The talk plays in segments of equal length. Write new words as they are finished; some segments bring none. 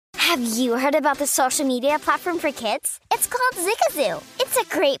Have you heard about the social media platform for kids? It's called Zigazoo. It's a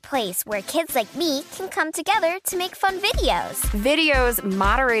great place where kids like me can come together to make fun videos. Videos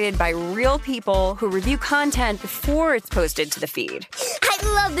moderated by real people who review content before it's posted to the feed. I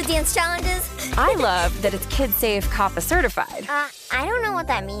love the dance challenges. I love that it's kid-safe, COPPA certified. I don't know what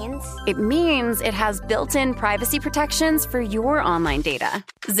that means. It means it has built-in privacy protections for your online data.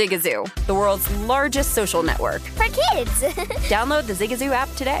 Zigazoo, the world's largest social network. For kids. Download the Zigazoo app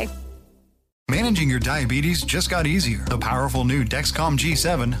today. Managing your diabetes just got easier. The powerful new Dexcom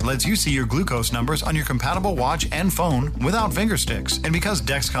G7 lets you see your glucose numbers on your compatible watch and phone without finger sticks. And because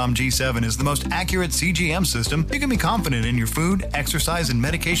Dexcom G7 is the most accurate CGM system, you can be confident in your food, exercise, and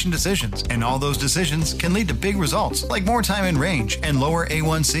medication decisions. And all those decisions can lead to big results, like more time in range and lower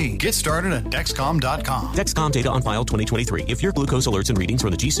A1C. Get started at Dexcom.com. Dexcom data on file 2023. If your glucose alerts and readings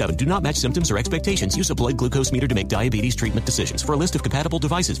from the G7 do not match symptoms or expectations, use a blood glucose meter to make diabetes treatment decisions. For a list of compatible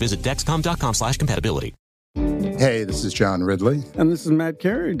devices, visit Dexcom.com/compatibility. Hey, this is John Ridley. And this is Matt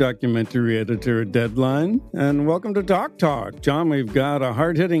Carey, documentary editor at Deadline. And welcome to Doc Talk. John, we've got a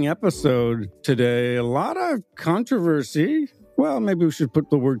hard-hitting episode today. A lot of controversy. Well, maybe we should put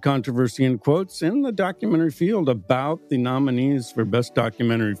the word controversy in quotes in the documentary field about the nominees for Best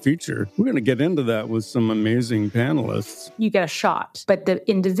Documentary Feature. We're going to get into that with some amazing panelists. You get a shot, but the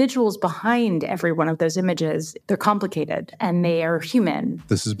individuals behind every one of those images, they're complicated and they are human.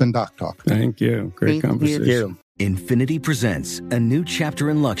 This has been Doc Talk. Thank you. Great conversation. You. Infiniti presents a new chapter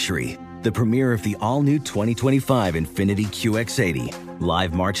in luxury, the premiere of the all-new 2025 Infiniti QX80,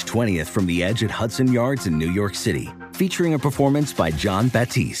 live March 20th from the Edge at Hudson Yards in New York City, featuring a performance by John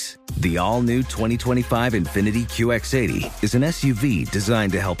Batiste. The all-new 2025 Infiniti QX80 is an SUV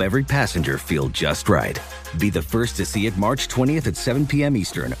designed to help every passenger feel just right. Be the first to see it March 20th at 7 p.m.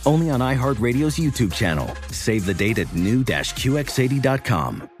 Eastern, only on iHeartRadio's YouTube channel. Save the date at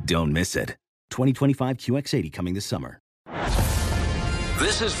new-QX80.com. Don't miss it. 2025 QX80 coming this summer.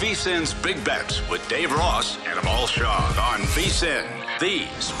 This is VSiN's Big Bets with Dave Ross and Amal Shaw on VSiN, the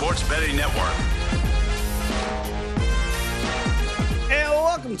sports betting network. And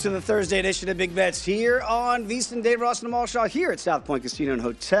welcome to the Thursday edition of Big Bets here on VSiN. Dave Ross and Amal Shaw here at South Point Casino and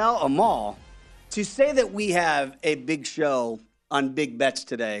Hotel. Amal, to say that we have a big show on Big Bets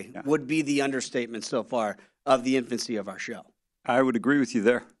today would be the understatement so far of the infancy of our show. I would agree with you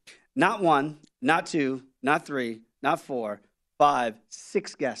there. Not one, not two, not three, not 4, 5,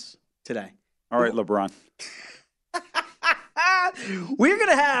 6 guests today. All right, LeBron. We're going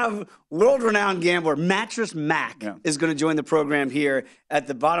to have world-renowned gambler Mattress Mac is going to join the program here at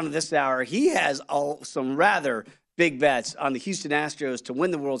the bottom of this hour. He has some rather big bets on the Houston Astros to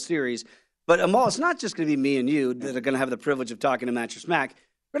win the World Series. But, Amal, it's not just going to be me and you that are going to have the privilege of talking to Mattress Mac.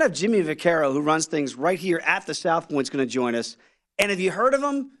 We're going to have Jimmy Vaccaro, who runs things right here at the South Point, is going to join us. And have you heard of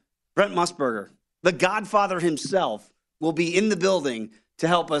him? Brent Musburger, the Godfather himself, will be in the building to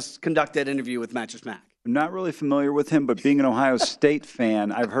help us conduct that interview with Mattress Mac. I'm not really familiar with him, but being an Ohio State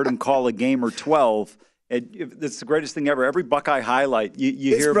fan, I've heard him call a game or 12. It's the greatest thing ever. Every Buckeye highlight,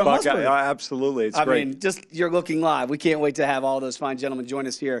 you hear Buckeye. Absolutely, it's great. I mean, just you're looking live. We can't wait to have all those fine gentlemen join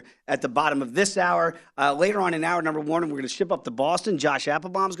us here at the bottom of this hour. Later on in hour number 1, we're going to ship up to Boston. Josh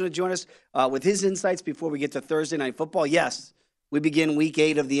Applebaum is going to join us with his insights before we get to Thursday Night Football. Yes, we begin Week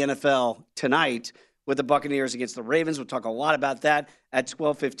 8 of the NFL tonight with the Buccaneers against the Ravens. We'll talk a lot about that at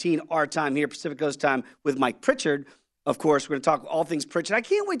 12:15 our time here, Pacific Coast time, with Mike Pritchard. Of course, we're going to talk all things Pritchard. I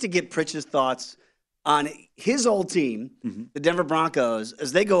can't wait to get Pritchard's thoughts on his old team, the Denver Broncos,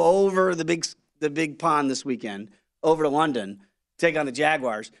 as they go over the big pond this weekend, over to London, take on the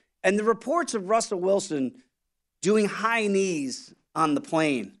Jaguars. And the reports of Russell Wilson doing high knees on the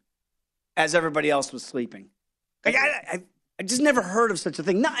plane as everybody else was sleeping. Like, I just never heard of such a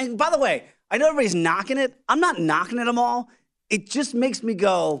thing. And by the way, I know everybody's knocking it. I'm not knocking it, all. It just makes me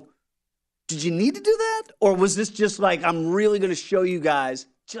go, did you need to do that? Or was this just like, I'm really going to show you guys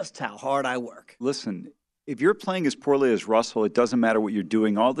just how hard I work? Listen, if you're playing as poorly as Russell, it doesn't matter what you're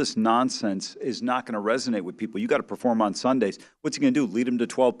doing. All this nonsense is not going to resonate with people. You got to perform on Sundays. What's he going to do, lead him to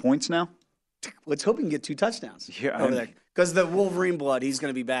 12 points now? Let's hope he can get 2 touchdowns over there. Because the Wolverine blood, he's going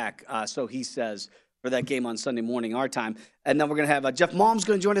to be back, so he says, for that game on Sunday morning, our time. And then we're going to have Jeff Malm's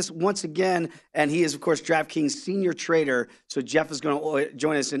going to join us once again, and he is, of course, DraftKings senior trader. So Jeff is going to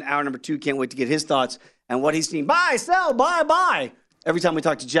join us in hour number 2. Can't wait to get his thoughts and what he's seen. Buy, sell, buy. Every time we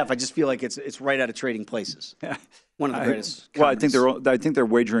talk to Jeff, I just feel like it's right out of Trading Places. One of the greatest. Well, I think they're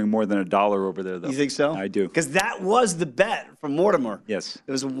wagering more than $1 over there, though. You think so? I do. Because that was the bet from Mortimer. Yes.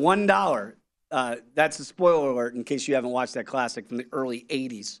 It was $1. That's a spoiler alert in case you haven't watched that classic from the early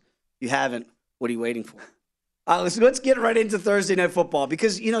 80s. If you haven't, what are you waiting for? Let's get right into Thursday Night Football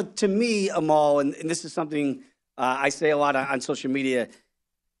because, to me, Amal, and this is something I say a lot on social media,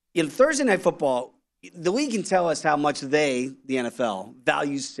 in Thursday Night Football, the league can tell us how much the NFL,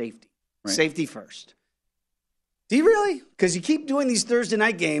 values safety. Right. Safety first. Do you really? Because you keep doing these Thursday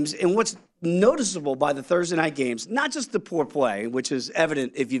night games, and what's noticeable by the Thursday night games, not just the poor play, which is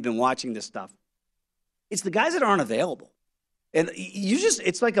evident if you've been watching this stuff, it's the guys that aren't available. And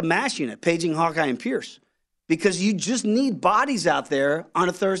it's like a MASH unit, paging Hawkeye and Pierce, because you just need bodies out there on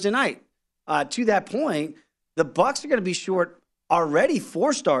a Thursday night. To that point, the Bucs are going to be short already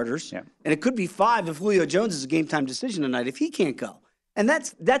 4 starters, and it could be 5 if Julio Jones is a game-time decision tonight if he can't go. And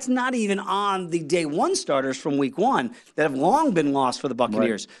that's not even on the day 1 starters from week 1 that have long been lost for the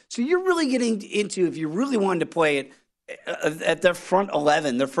Buccaneers. Right. So you're really getting into, if you really wanted to play it at their front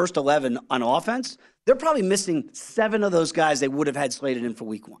 11, their first 11 on offense, they're probably missing 7 of those guys they would have had slated in for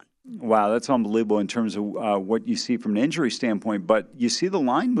week 1. Wow, that's unbelievable in terms of what you see from an injury standpoint. But you see the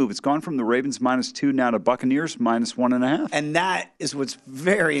line move. It's gone from the Ravens -2 now to Buccaneers -1.5. And that is what's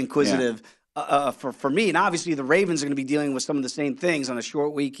very inquisitive for me. And obviously the Ravens are going to be dealing with some of the same things on a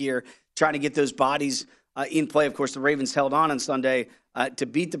short week here, trying to get those bodies in play. Of course, the Ravens held on Sunday to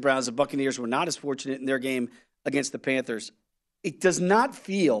beat the Browns. The Buccaneers were not as fortunate in their game against the Panthers. It does not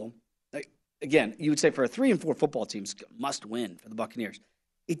feel, again, you would say for a 3-4 football team, it's a must win for the Buccaneers.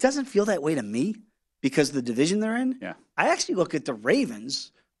 It doesn't feel that way to me because of the division they're in. Yeah. I actually look at the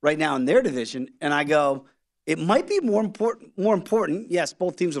Ravens right now in their division, and I go, it might be more important. Yes,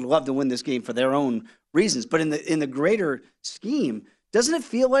 both teams would love to win this game for their own reasons, but in the greater scheme, doesn't it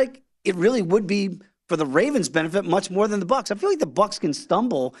feel like it really would be for the Ravens' benefit much more than the Bucs? I feel like the Bucs can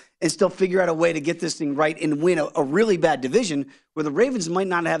stumble and still figure out a way to get this thing right and win a really bad division where the Ravens might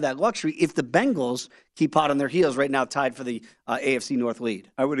not have that luxury if the Bengals keep hot on their heels right now, tied for the AFC North lead.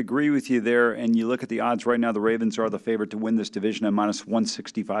 I would agree with you there, and you look at the odds right now, the Ravens are the favorite to win this division at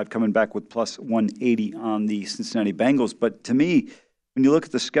 -165, coming back with +180 on the Cincinnati Bengals. But to me, when you look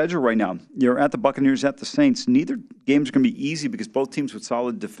at the schedule right now, you're at the Buccaneers, at the Saints. Neither game's going to be easy because both teams with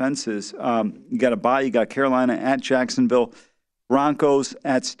solid defenses. You got a bye. You got Carolina at Jacksonville, Broncos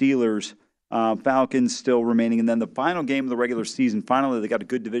at Steelers, Falcons still remaining. And then the final game of the regular season, finally, they got a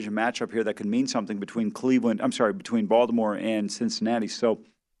good division matchup here that could mean something between between Baltimore and Cincinnati. So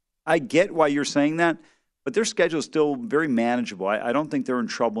I get why you're saying that, but their schedule is still very manageable. I don't think they're in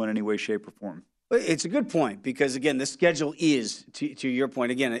trouble in any way, shape, or form. It's a good point because, again, the schedule is, to your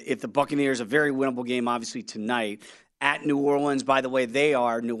point, again, if the Buccaneers, a very winnable game, obviously, tonight at New Orleans. By the way,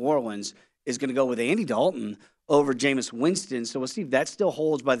 New Orleans is going to go with Andy Dalton over Jameis Winston. So we'll see if that still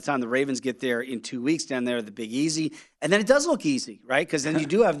holds by the time the Ravens get there in 2 weeks down there at the Big Easy. And then it does look easy, right? Because then you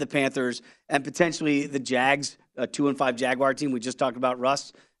do have the Panthers and potentially the Jags, a 2-5 Jaguar team. We just talked about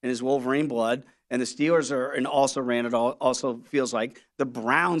Russ and his Wolverine blood. And the Steelers are, and also ran it also feels like. The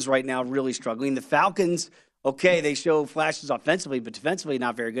Browns right now really struggling. The Falcons, okay, they show flashes offensively, but defensively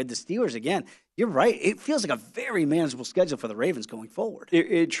not very good. The Steelers, again, you're right. It feels like a very manageable schedule for the Ravens going forward.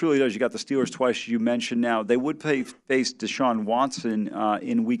 It truly does. You got the Steelers twice, you mentioned now. They would face Deshaun Watson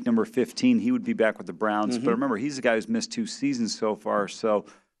in week number 15. He would be back with the Browns. Mm-hmm. But remember, he's the guy who's missed 2 seasons so far, so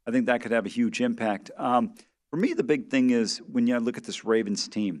I think that could have a huge impact. For me, the big thing is when you look at this Ravens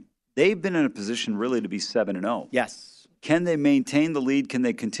team, they've been in a position really to be 7-0. Yes. Can they maintain the lead? Can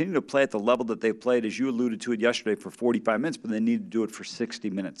they continue to play at the level that they've played, as you alluded to it yesterday, for 45 minutes, but they need to do it for 60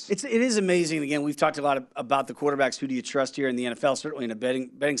 minutes? It is amazing. Again, we've talked a lot about the quarterbacks. Who do you trust here in the NFL, certainly in a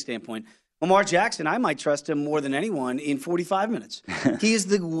betting standpoint? Lamar Jackson, I might trust him more than anyone in 45 minutes. He is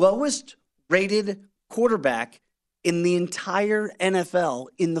the lowest rated quarterback in the entire NFL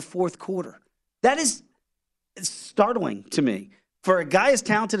in the fourth quarter. That is startling to me. For a guy as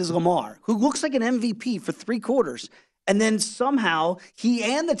talented as Lamar, who looks like an MVP for 3 quarters, and then somehow he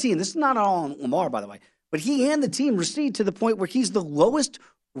and the team, this is not all on Lamar, by the way, but he and the team recede to the point where he's the lowest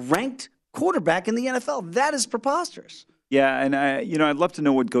ranked quarterback in the NFL. That is preposterous. Yeah, and I'd love to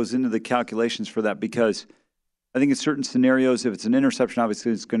know what goes into the calculations for that, because I think in certain scenarios, if it's an interception,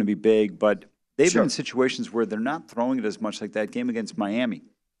 obviously it's going to be big, but they've been in situations where they're not throwing it as much, like that game against Miami.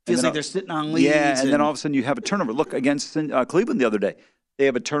 Feels like they're sitting on leads. Yeah, and then all of a sudden you have a turnover. Look, against Cleveland the other day, they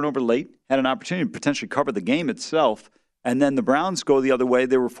have a turnover late, had an opportunity to potentially cover the game itself, and then the Browns go the other way.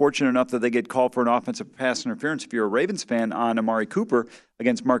 They were fortunate enough that they get called for an offensive pass interference, if you're a Ravens fan, on Amari Cooper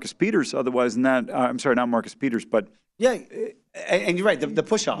against Marcus Peters. Otherwise than that, I'm sorry, not Marcus Peters, but... Yeah, and you're right, the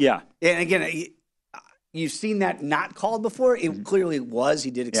push-off. Yeah. And again, you've seen that not called before. It clearly was.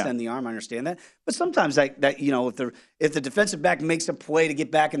 He did extend the arm. I understand that. But sometimes that if the defensive back makes a play to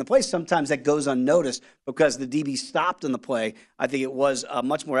get back in the play, sometimes that goes unnoticed because the DB stopped in the play. I think it was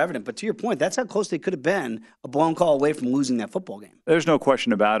much more evident. But to your point, that's how close they could have been, a blown call away from losing that football game. There's no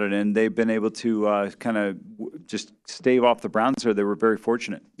question about it, and they've been able to kind of just stave off the Browns there. They were very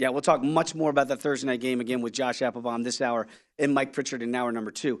fortunate. Yeah, we'll talk much more about that Thursday night game again with Josh Applebaum this hour and Mike Pritchard in hour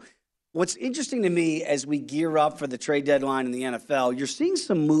number 2. What's interesting to me as we gear up for the trade deadline in the NFL, you're seeing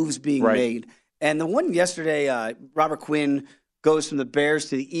some moves being made. And the one yesterday, Robert Quinn goes from the Bears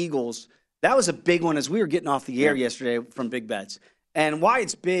to the Eagles. That was a big one as we were getting off the air yesterday from Big Bets. And why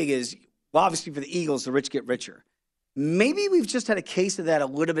it's big is, well, obviously for the Eagles, the rich get richer. Maybe we've just had a case of that a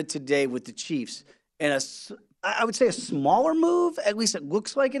little bit today with the Chiefs. And I would say a smaller move, at least it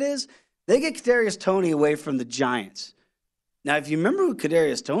looks like it is. They get Kadarius Toney away from the Giants. Now, if you remember who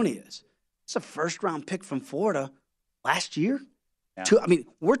Kadarius Toney is, it's a first-round pick from Florida last year. Yeah.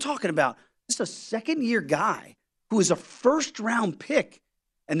 We're talking about just a second-year guy who is a first-round pick,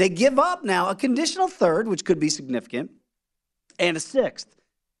 and they give up now a conditional third, which could be significant, and a sixth.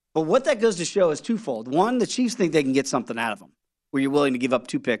 But what that goes to show is twofold. One, the Chiefs think they can get something out of them, where you're willing to give up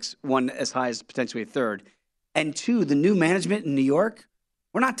 2 picks, one as high as potentially a third. And 2, the new management in New York,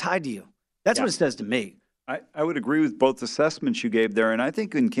 we're not tied to you. That's what it says to me. I would agree with both assessments you gave there, and I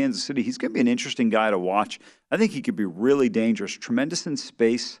think in Kansas City, he's going to be an interesting guy to watch. I think he could be really dangerous, tremendous in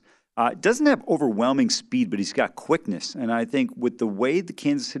space. Doesn't have overwhelming speed, but he's got quickness. And I think with the way the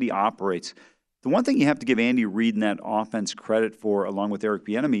Kansas City operates, the one thing you have to give Andy Reid and that offense credit for, along with Eric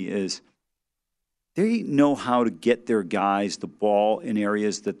Bieniemy, is they know how to get their guys the ball in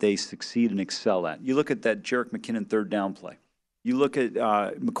areas that they succeed and excel at. You look at that Jerick McKinnon third down play. You look at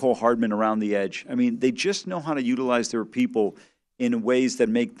Mecole Hardman around the edge. I mean, they just know how to utilize their people in ways that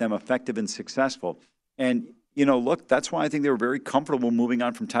make them effective and successful. And, look, that's why I think they were very comfortable moving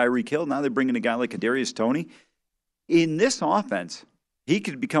on from Tyreek Hill. Now they're bringing a guy like Kadarius Toney. In this offense, he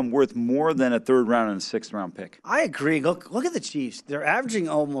could become worth more than a third-round and a sixth-round pick. I agree. Look at the Chiefs. They're averaging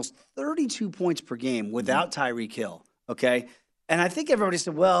almost 32 points per game without Tyreek Hill, okay? And I think everybody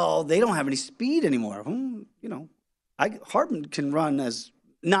said, well, they don't have any speed anymore. Hardman can run I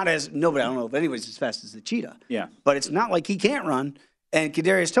don't know if anybody's as fast as the Cheetah. Yeah. But it's not like he can't run, and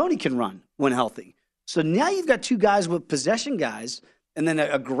Kadarius Toney can run when healthy. So now you've got 2 guys with possession guys, and then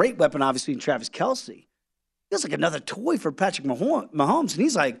a great weapon, obviously, in Travis Kelce. Feels like another toy for Patrick Mahomes, and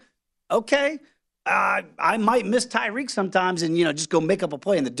he's like, okay, I might miss Tyreek sometimes and, just go make up a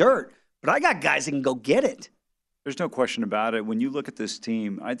play in the dirt, but I got guys that can go get it. There's no question about it. When you look at this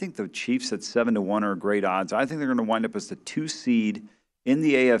team, I think the Chiefs at 7-1 are great odds. I think they're going to wind up as the 2 seed in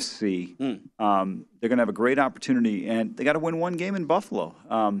the AFC. They're going to have a great opportunity, and they got to win 1 game in Buffalo.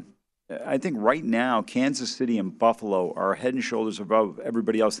 I think right now Kansas City and Buffalo are head and shoulders above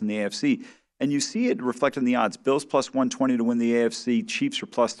everybody else in the AFC, and you see it reflected in the odds. Bills plus 120 to win the AFC. Chiefs are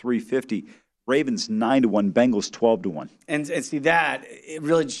plus 350. Ravens 9-1, Bengals 12-1. And see that, it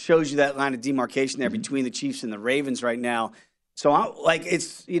really shows you that line of demarcation there between the Chiefs and the Ravens right now. So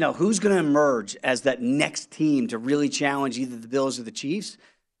it's, who's going to emerge as that next team to really challenge either the Bills or the Chiefs?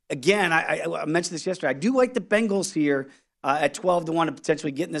 Again, I mentioned this yesterday. I do like the Bengals here at 12-1 and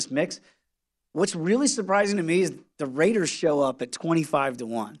potentially get in this mix. What's really surprising to me is the Raiders show up at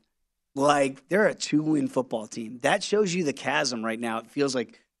 25-1. They're a 2-win football team. That shows you the chasm right now. It feels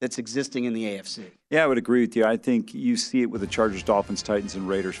like that's existing in the AFC. Yeah, I would agree with you. I think you see it with the Chargers, Dolphins, Titans, and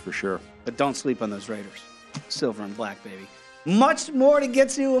Raiders for sure. But don't sleep on those Raiders. Silver and black, baby. Much more to get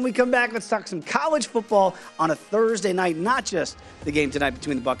to when we come back. Let's talk some college football on a Thursday night, not just the game tonight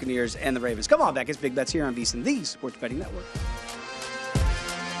between the Buccaneers and the Ravens. Come on back. It's Big Bets here on VSiN, the Sports Betting Network.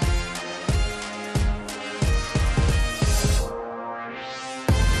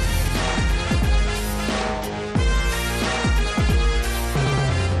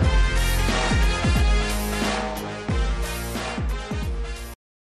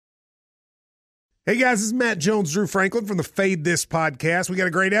 Hey guys, this is Matt Jones, Drew Franklin from the Fade This podcast. We got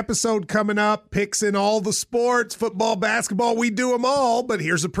a great episode coming up, picks in all the sports, football, basketball, we do them all, but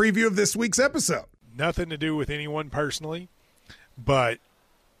here's a preview of this week's episode. Nothing to do with anyone personally, but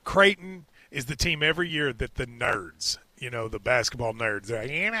Creighton is the team every year that the nerds, the basketball nerds, they're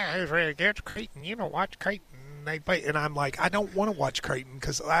like, who's really good? Creighton, watch Creighton. They play, and I'm like, I don't want to watch Creighton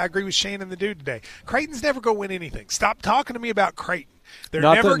because I agree with Shane and the dude today. Creighton's never going to win anything. Stop talking to me about Creighton. They're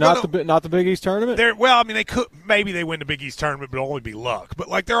not never the Big East tournament. They could maybe they win the Big East tournament, but it'll only be luck. But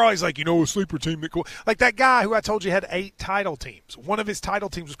like they're always like, a sleeper team. Like that guy who I told you had 8 title teams. One of his title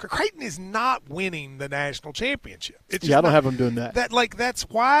teams was Creighton is not winning the national championship. I don't have them doing that. That's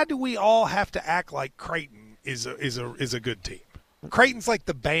why do we all have to act like Creighton is a good team? Creighton's like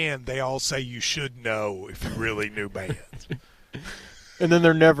the band they all say you should know if you really knew bands. And then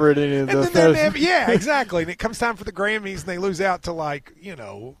they're never at any of those. Yeah, exactly. And it comes time for the Grammys, and they lose out to Lil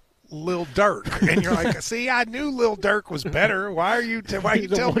Durk, and you're like, see, I knew Lil Durk was better. Why are you telling me?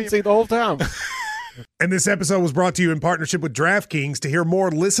 The whole time. And this episode was brought to you in partnership with DraftKings. To hear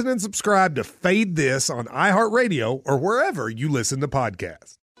more, listen and subscribe to Fade This on iHeartRadio or wherever you listen to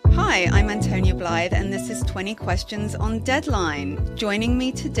podcasts. Hi, I'm Antonia Blythe, and this is 20 Questions on Deadline. Joining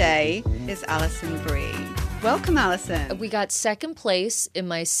me today is Alison Brie. Welcome, Alison. We got second place in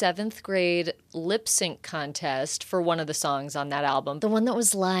my 7th grade lip sync contest for one of the songs on that album. The one that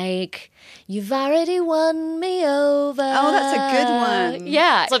was like, "You've already won me over." Oh, that's a good one.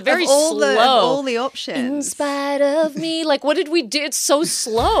 Yeah. It's very slow. Of all the options. In spite of me. Like, what did we do? It's so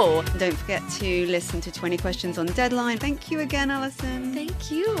slow. Don't forget to listen to 20 Questions on Deadline. Thank you again, Alison. Thank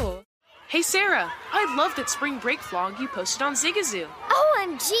you. Hey, Sarah, I love that spring break vlog you posted on Zigazoo.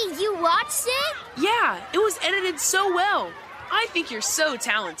 OMG, you watched it? Yeah, it was edited so well. I think you're so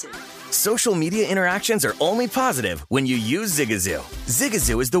talented. Social media interactions are only positive when you use Zigazoo.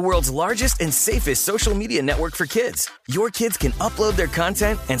 Zigazoo is the world's largest and safest social media network for kids. Your kids can upload their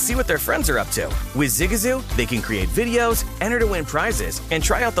content and see what their friends are up to. With Zigazoo, they can create videos, enter to win prizes, and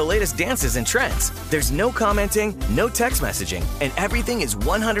try out the latest dances and trends. There's no commenting, no text messaging, and everything is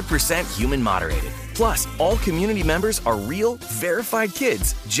 100% human moderated. Plus, all community members are real, verified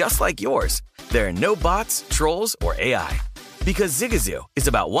kids just like yours. There are no bots, trolls, or AI. Because Zigazoo is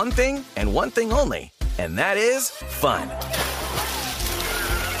about one thing and one thing only, and that is fun.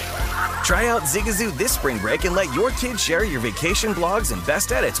 Try out Zigazoo this spring break and let your kids share your vacation blogs and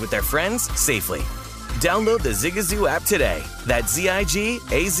best edits with their friends safely. Download the Zigazoo app today. That's Zigazoo.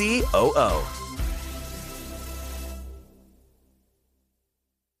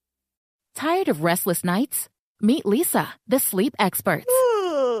 Tired of restless nights? Meet Leesa, the sleep experts.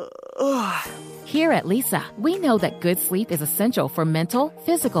 Here at Leesa, we know that good sleep is essential for mental,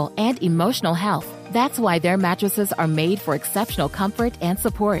 physical, and emotional health. That's why their mattresses are made for exceptional comfort and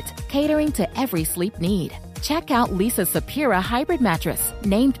support, catering to every sleep need. Check out Leesa's Sapira Hybrid Mattress,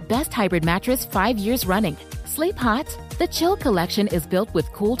 named Best Hybrid Mattress 5 years running. Sleep hot? The Chill Collection is built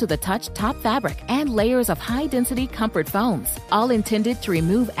with cool-to-the-touch top fabric and layers of high-density comfort foams, all intended to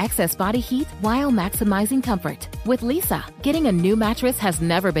remove excess body heat while maximizing comfort. With Leesa, getting a new mattress has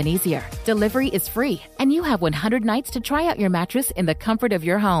never been easier. Delivery is free, and you have 100 nights to try out your mattress in the comfort of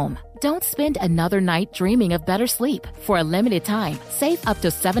your home. Don't spend another night dreaming of better sleep. For a limited time, save up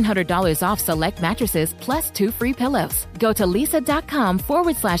to $700 off select mattresses plus 2 free pillows. Go to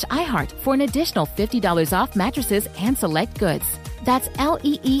leesa.com/iHeart for an additional $50 off mattresses and select goods. That's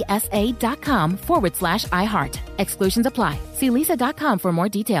LEESA.com/iHeart. Exclusions apply. See leesa.com for more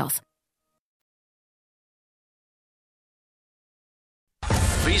details.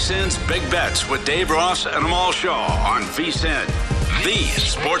 VSiN's Big Bets with Dave Ross and Amal Shaw on VSiN, the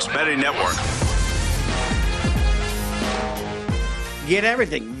Sports Betting Network. Get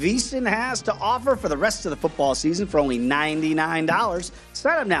everything VSiN has to offer for the rest of the football season for only $99.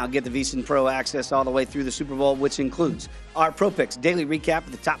 Sign up now and get the VSiN Pro access all the way through the Super Bowl, which includes our Pro Picks daily recap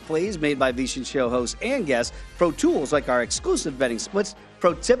of the top plays made by VSiN show hosts and guests, pro tools like our exclusive betting splits,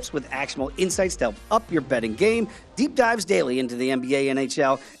 pro tips with actionable insights to help up your betting game, deep dives daily into the NBA,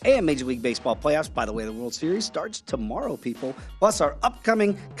 NHL, and Major League Baseball playoffs. By the way, the World Series starts tomorrow, people. Plus our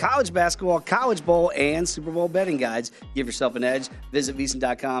upcoming college basketball, college bowl, and Super Bowl betting guides. Give yourself an edge. Visit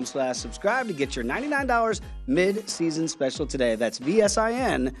VSiN.com/subscribe to get your $99 mid-season special today. That's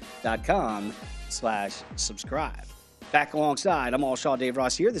VSIN.com/subscribe. Back alongside, I'm All Shaw, Dave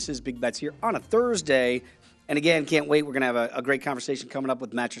Ross here. This is Big Bets here on a Thursday. And again, can't wait. We're going to have a great conversation coming up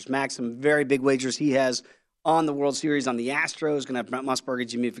with Mattress Max. Some very big wagers he has on the World Series, on the Astros. Going to have Brent Musburger,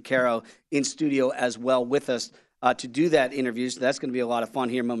 Jimmy Vaccaro in studio as well with us to do that interview. So that's going to be a lot of fun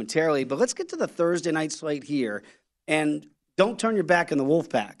here momentarily. But let's get to the Thursday night slate here. And don't turn your back on the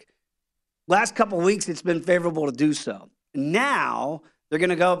Wolfpack. Last couple of weeks, it's been favorable to do so. Now they're going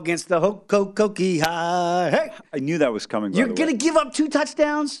to go up against the Hokokoki High. Hey, I knew that was coming. You're going to give up 2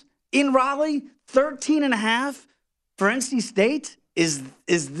 touchdowns in Raleigh? 13.5 for NC State? Is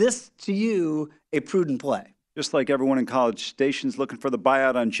this to you a prudent play? Just like everyone in College Station's looking for the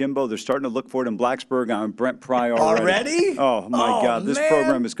buyout on Jimbo, they're starting to look for it in Blacksburg on Brent Pry already. Oh, my God. This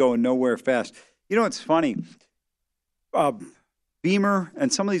program is going nowhere fast. You know, it's funny. Beamer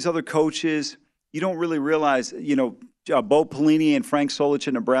and some of these other coaches, you don't really realize, Bo Pelini and Frank Solich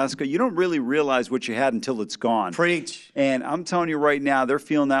in Nebraska, you don't really realize what you had until it's gone. Preach. And I'm telling you right now, they're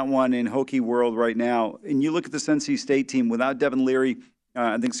feeling that one in Hokie world right now. And you look at this NC State team without Devin Leary,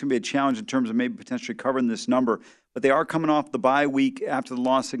 I think it's going to be a challenge in terms of maybe potentially covering this number. But they are coming off the bye week after the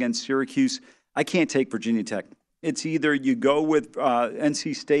loss against Syracuse. I can't take Virginia Tech. It's either you go with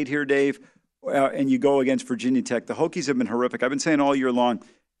NC State here, Dave, and you go against Virginia Tech. The Hokies have been horrific. I've been saying all year long,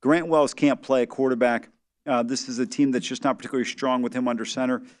 Grant Wells can't play at quarterback. This is a team that's just not particularly strong with him under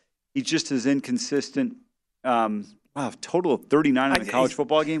center. He just is inconsistent. Total of 39 in a college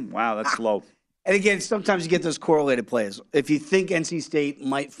football game. Wow, that's low. And again, sometimes you get those correlated plays. If you think NC State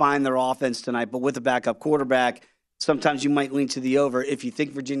might find their offense tonight, but with a backup quarterback, sometimes you might lean to the over. If you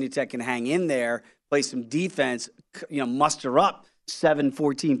think Virginia Tech can hang in there, play some defense, muster up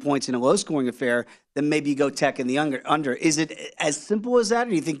 14 points in a low-scoring affair, then maybe you go Tech in the under. Is it as simple as that, or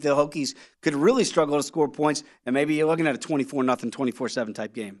do you think the Hokies could really struggle to score points, and maybe you're looking at a 24-0, 24-7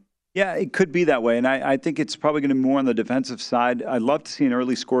 type game? Yeah, it could be that way, and I think it's probably going to be more on the defensive side. I'd love to see an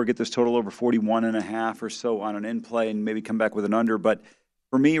early score, get this total over 41.5 or so on an in-play and maybe come back with an under. But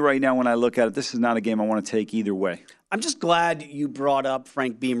for me right now, when I look at it, this is not a game I want to take either way. I'm just glad you brought up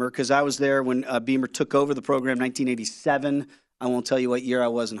Frank Beamer because I was there when Beamer took over the program in 1987. I won't tell you what year I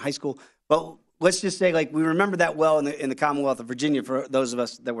was in high school, but let's just say we remember that well in the Commonwealth of Virginia for those of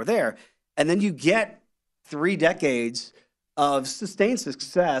us that were there. And then you get 3 decades of sustained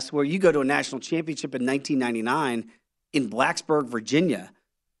success where you go to a national championship in 1999 in Blacksburg, Virginia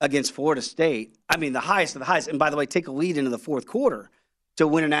against Florida State. I mean, the highest of the highest. And by the way, take a lead into the fourth quarter to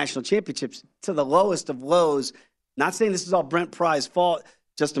win a national championship to the lowest of lows. Not saying this is all Brent Pry's fault.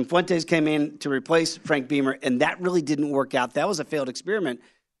 Justin Fuentes came in to replace Frank Beamer, and that really didn't work out. That was a failed experiment.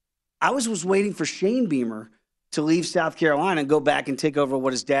 I was waiting for Shane Beamer to leave South Carolina and go back and take over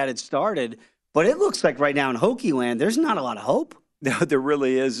what his dad had started. But it looks like right now in Hokie land, there's not a lot of hope. No, there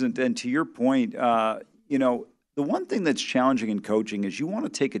really isn't. And to your point, the one thing that's challenging in coaching is you want to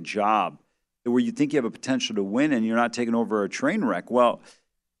take a job where you think you have a potential to win and you're not taking over a train wreck. Well,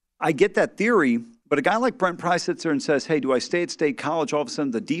 I get that theory, but a guy like Brent Pry sits there and says, hey, do I stay at State College? All of a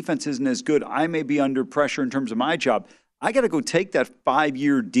sudden the defense isn't as good. I may be under pressure in terms of my job. I got to go take that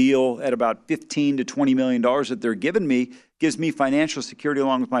 5-year deal at about $15 to $20 million that they're giving me, gives me financial security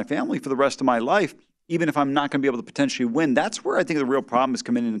along with my family for the rest of my life, even if I'm not going to be able to potentially win. That's where I think the real problem is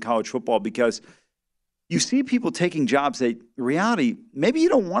coming in college football because you see people taking jobs that, in reality, maybe you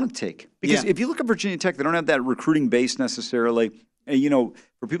don't want to take. Because if you look at Virginia Tech, they don't have that recruiting base necessarily. And,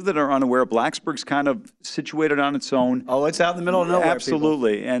 for people that are unaware, Blacksburg's kind of situated on its own. Oh, it's out in the middle of nowhere.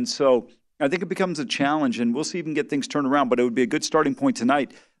 Absolutely. People. And so I think it becomes a challenge, and we'll see if we can get things turned around. But it would be a good starting point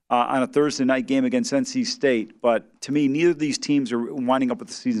tonight on a Thursday night game against NC State. But to me, neither of these teams are winding up with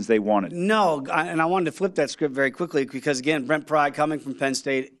the seasons they wanted. No, and I wanted to flip that script very quickly because, again, Brent Pry coming from Penn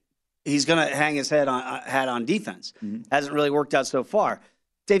State, he's going to hang his hat on defense. Mm-hmm. Hasn't really worked out so far.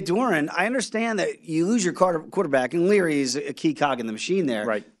 Dave Doeren, I understand that you lose your quarterback, and Leary is a key cog in the machine there.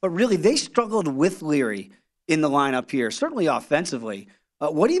 Right. But really, they struggled with Leary in the lineup here, certainly offensively.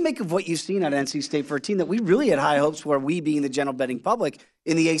 What do you make of what you've seen at NC State for a team that we really had high hopes for, we being the general betting public,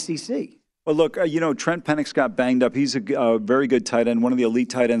 in the ACC? Well, look, Trent Penix got banged up. He's a very good tight end, one of the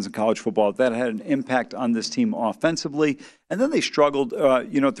elite tight ends in college football. That had an impact on this team offensively. And then they struggled,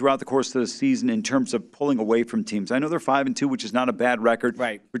 throughout the course of the season in terms of pulling away from teams. I know they're 5-2, which is not a bad record,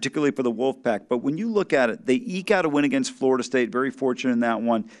 right, particularly for the Wolfpack. But when you look at it, they eke out a win against Florida State. Very fortunate in that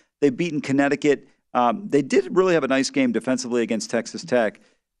one. They've beaten Connecticut. They did really have a nice game defensively against Texas Tech,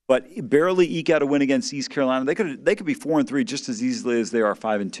 but barely eke out a win against East Carolina. They could be 4-3 just as easily as they are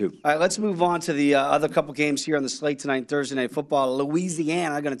 5-2. All right, let's move on to the other couple games here on the slate tonight, Thursday Night Football.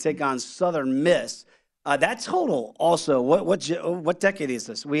 Louisiana going to take on Southern Miss. That total also, what decade is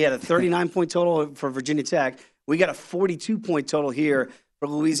this? We had a 39-point total for Virginia Tech. We got a 42-point total here for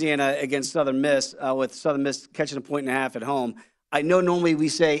Louisiana against Southern Miss, with Southern Miss catching 1.5 points at home. I know normally we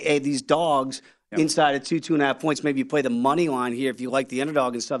say, hey, these dogs – inside of 2.5 points, maybe you play the money line here if you like the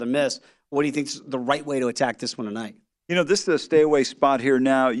underdog in Southern Miss. What do you think is the right way to attack this one tonight? This is a stay-away spot here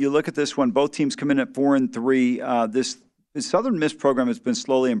now. You look at this one, both teams come in at 4-3. This Southern Miss program has been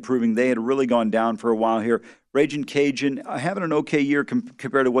slowly improving. They had really gone down for a while here. Ragin' Cajun having an okay year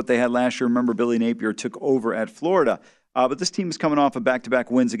compared to what they had last year. Remember, Billy Napier took over at Florida. But this team is coming off of back-to-back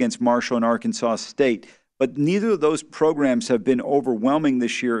wins against Marshall and Arkansas State. But neither of those programs have been overwhelming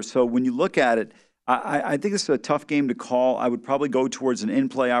this year. So when you look at it, I think this is a tough game to call. I would probably go towards an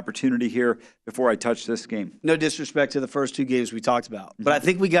in-play opportunity here before I touch this game. No disrespect to the first two games we talked about, but I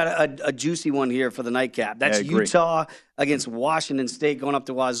think we got a juicy one here for the nightcap. That's Utah against Washington State going up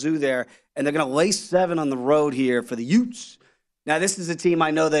to Wazoo there, and they're going to lay 7 on the road here for the Utes. Now, this is a team I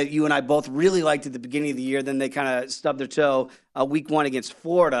know that you and I both really liked at the beginning of the year. Then they kind of stubbed their toe week 1 against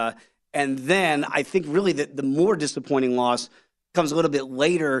Florida. And then I think really the more disappointing loss comes a little bit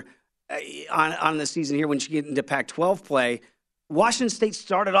later on the season here when you get into Pac-12 play. Washington State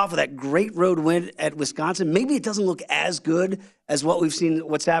started off with that great road win at Wisconsin. Maybe it doesn't look as good as what we've seen,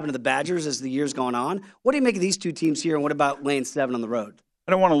 what's happened to the Badgers as the year's gone on. What do you make of these two teams here, and what about laying 7 on the road?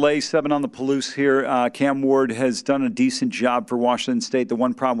 I don't want to lay 7 on the Palouse here. Cam Ward has done a decent job for Washington State. The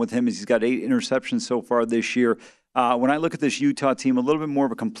one problem with him is he's got 8 interceptions so far this year. When I look at this Utah team, a little bit more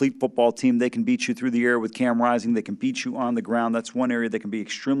of a complete football team. They can beat you through the air with Cam Rising. They can beat you on the ground. That's one area that can be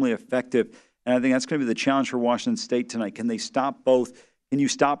extremely effective. And I think that's going to be the challenge for Washington State tonight. Can they stop both? Can you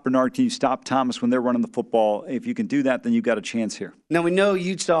stop Bernard? Can you stop Thomas when they're running the football? If you can do that, then you've got a chance here. Now, we know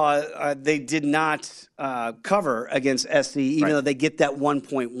Utah, they did not cover against SC, even though they get that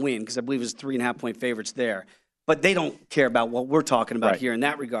 1-point win, because I believe it was 3.5-point favorites there. But they don't care about what we're talking about here in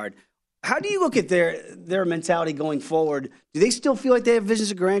that regard. How do you look at their mentality going forward? Do they still feel like they have visions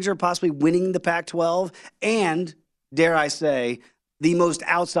of grandeur, possibly winning the Pac-12? And, dare I say, the most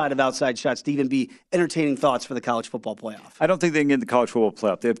outside of outside shots to even be entertaining thoughts for the college football playoff? I don't think they can get the college football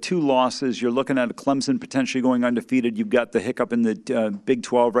playoff. They have 2 losses. You're looking at Clemson potentially going undefeated. You've got the hiccup in the Big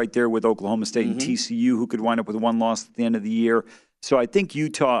 12 right there with Oklahoma State and TCU, who could wind up with 1 loss at the end of the year. So I think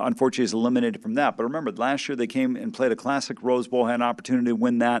Utah, unfortunately, is eliminated from that. But remember, last year they came and played a classic Rose Bowl, had an opportunity to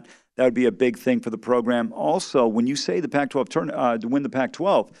win that. That would be a big thing for the program. Also, when you say the Pac-12 to win the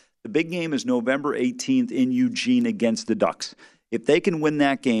Pac-12, the big game is November 18th in Eugene against the Ducks. If they can win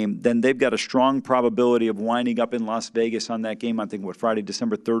that game, then they've got a strong probability of winding up in Las Vegas on that game, I think, Friday,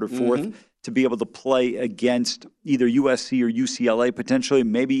 December 3rd or 4th, to be able to play against either USC or UCLA, potentially,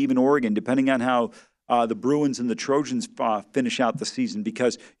 maybe even Oregon, depending on how the Bruins and the Trojans finish out the season,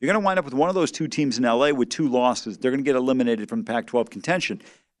 because you're going to wind up with one of those 2 teams in L.A. with 2 losses. They're going to get eliminated from Pac-12 contention.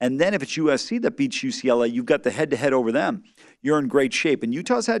 And then if it's USC that beats UCLA, you've got the head-to-head over them. You're in great shape. And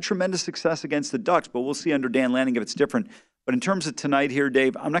Utah's had tremendous success against the Ducks, but we'll see under Dan Lanning if it's different. But in terms of tonight here,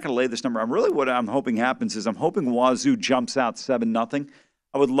 Dave, I'm not going to lay this number. What I'm hoping happens is I'm hoping Wazoo jumps out 7-0.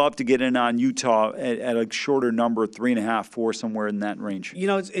 I would love to get in on Utah at a shorter number, 3.5, 4, somewhere in that range. You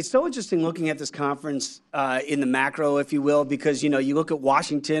know, it's so interesting looking at this conference in the macro, if you will, because, you know, you look at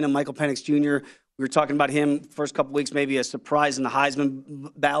Washington and Michael Penix Jr., we were talking about him first couple weeks, maybe a surprise in the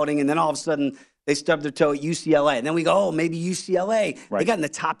Heisman balloting, and then all of a sudden they stubbed their toe at UCLA. And then we go, oh, maybe UCLA. Right. They got in the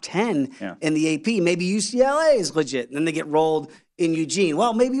top 10 in the AP. Maybe UCLA is legit. And then they get rolled in Eugene.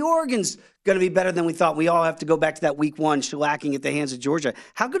 Well, maybe Oregon's going to be better than we thought. We all have to go back to that week 1 shellacking at the hands of Georgia.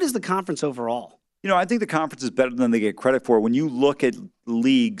 How good is the conference overall? You know, I think the conference is better than they get credit for. When you look at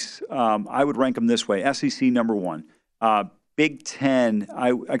leagues, I would rank them this way. SEC number 1. Big Ten,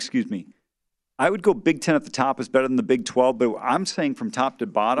 I would go Big Ten at the top is better than the Big 12, but I'm saying from top to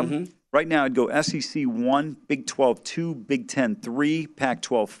bottom, right now I'd go SEC 1, Big 12 2, Big Ten 3,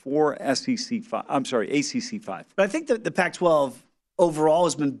 Pac-12 4, ACC 5. But I think that the Pac-12 overall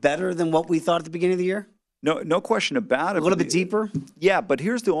has been better than what we thought at the beginning of the year. No question about it. A little bit deeper? Yeah, but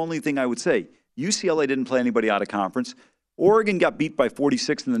here's the only thing I would say. UCLA didn't play anybody out of conference. Oregon got beat by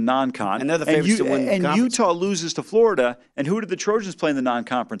 46 in the non-con. And they're the favorites to win the conference. And Utah loses to Florida. And who did the Trojans play in the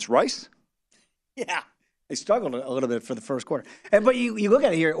non-conference? Rice? Yeah, they struggled a little bit for the first quarter. But you look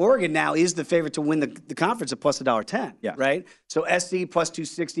at it here, Oregon now is the favorite to win the conference at plus $1.10, right? So SC plus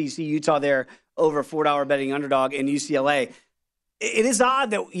 260, you see Utah there over a $4 betting underdog, and UCLA. It is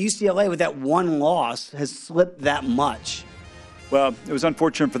odd that UCLA with that 1 loss has slipped that much. Well, it was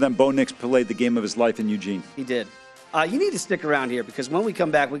unfortunate for them. Bo Nix played the game of his life in Eugene. He did. You need to stick around here because when we come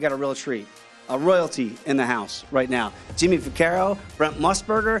back, we got a real treat. A royalty in the house right now. Jimmy Vaccaro, Brent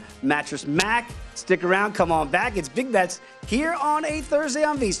Musburger, Mattress Mac. Stick around. Come on back. It's Big Bets here on a Thursday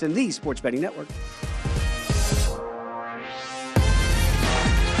on VSiN, the Sports Betting Network.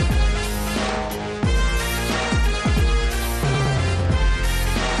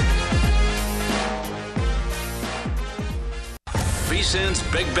 VSiN's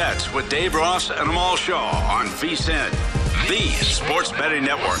Big Bets with Dave Ross and Amal Shaw on VSiN, the Sports Betting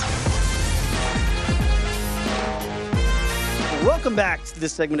Network. Welcome back to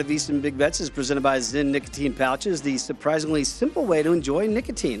this segment of VSiN Big Bets. Is presented by Zyn Nicotine Pouches, the surprisingly simple way to enjoy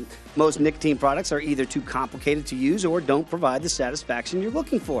nicotine. Most nicotine products are either too complicated to use or don't provide the satisfaction you're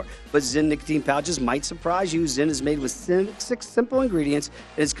looking for. But Zyn Nicotine Pouches might surprise you. Zyn is made with 6 simple ingredients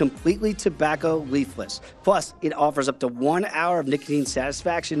and is completely tobacco leafless. Plus, it offers up to 1 hour of nicotine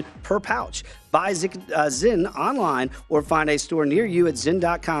satisfaction per pouch. Buy Zyn online or find a store near you at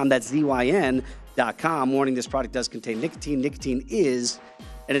Zyn.com. That's ZYN.com. Warning, this product does contain nicotine. Nicotine is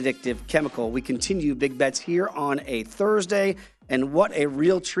an addictive chemical. We continue Big Bets here on a Thursday, and what a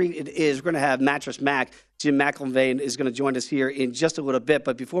real treat it is. We're going to have Mattress Mac. Jim McIlvaine is going to join us here in just a little bit,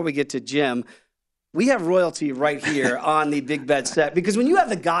 but before we get to Jim, we have royalty right here on the Big Bet set, because when you have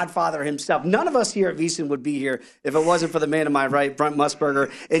the Godfather himself, none of us here at VSiN would be here if it wasn't for the man to my right, Brent Musburger,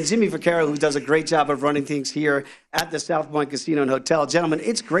 and Jimmy Vaccaro, who does a great job of running things here at the South Point Casino and Hotel. Gentlemen,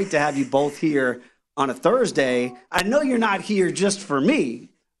 it's great to have you both here on a Thursday. I know you're not here just for me,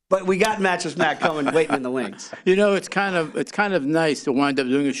 but we got Mattress Mac coming, waiting in the wings. You know, it's kind of nice to wind up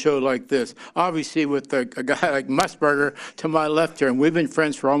doing a show like this. Obviously, with a guy like Musburger to my left here, and we've been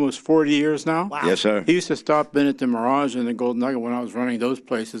friends for almost 40 years now. Wow. Yes, sir. He used to stop in at the Mirage and the Golden Nugget when I was running those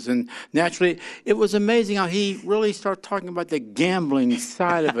places, and naturally, it was amazing how he really started talking about the gambling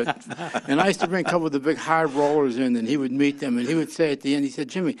side of it. And I used to bring a couple of the big high rollers in, and he would meet them, and he would say at the end, he said,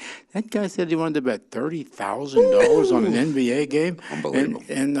 "Jimmy, that guy said he wanted to bet $30,000 on an NBA game." Unbelievable.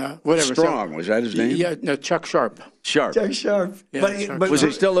 And whatever. Strong, was that his name? Yeah, no, Chuck Sharp. Sharp. Chuck Sharp. Yeah, but was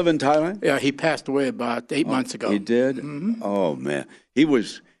he still live in Thailand? Yeah, he passed away about 8 months ago. He did? Mm-hmm. Oh, man. He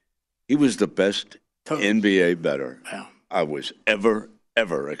was the best NBA bettor I was ever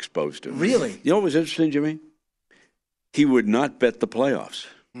exposed to. Really? You know what was interesting, Jimmy? He would not bet the playoffs.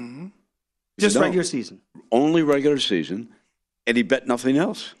 Mm-hmm. Just regular season. Only regular season, and he bet nothing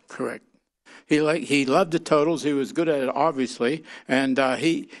else. Correct. He loved the totals. He was good at it, obviously, and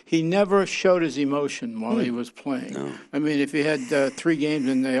he never showed his emotion while he was playing. No. I mean, if he had 3 games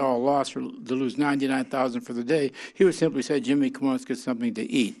and they all lost to lose $99,000 for the day, he would simply say, "Jimmy, come on, let's get something to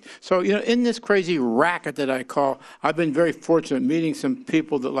eat." So, you know, in this crazy racket that I call, I've been very fortunate meeting some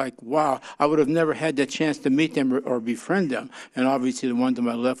people that, like, wow, I would have never had the chance to meet them or befriend them. And obviously, the one to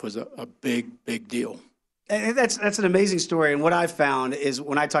my left was a big deal. And that's an amazing story. And what I've found is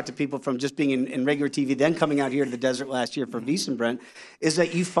when I talk to people from just being in regular TV, then coming out here to the desert last year for VSiN, Brent, is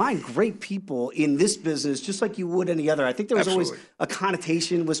that you find great people in this business just like you would any other. I think there was always a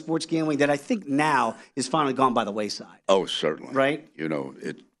connotation with sports gambling that I think now is finally gone by the wayside. Oh, certainly. Right? You know,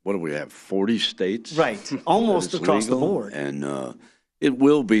 what do we have, 40 states? Right. Almost across the board. And it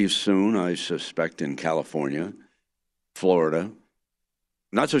will be soon, I suspect, in California, Florida.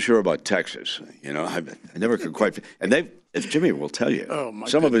 Not so sure about Texas. You know, I never could quite. And as Jimmy will tell you,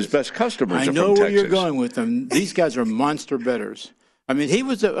 some of his best customers are from Texas. I know where you're going with them. These guys are monster bettors. I mean, he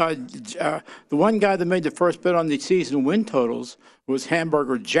was the one guy that made the first bet on the season win totals was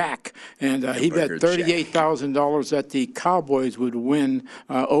Hamburger Jack, and he bet $38,000 that the Cowboys would win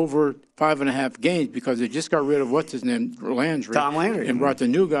over 5.5 games because they just got rid of what's his name, Landry, Tom Landry, and brought the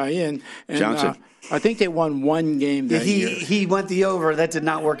new guy in. And, Johnson. I think they won 1 game that year. He went the over. That did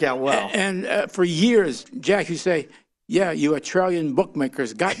not work out well. And for years, Jack, you say, "Yeah, you Australian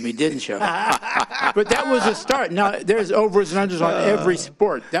bookmakers got me, didn't you?" But that was a start. Now, there's overs and unders on every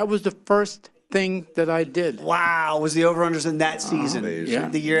sport. That was the first thing that I did. Wow, was the over-unders in that season.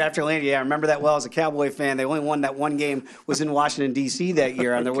 The year after Landry. Yeah, I remember that well as a Cowboy fan. They only won that one game, was in Washington, D.C. that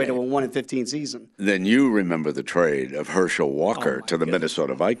year on their way to a 1-15 season. Then you remember the trade of Herschel Walker to the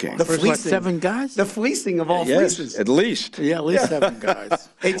Minnesota Vikings. The fleecing. Like 7 guys? The fleecing of all fleeces. At least. Yeah, at least 7 guys.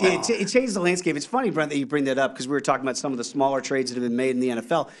 It changed the landscape. It's funny, Brent, that you bring that up because we were talking about some of the smaller trades that have been made in the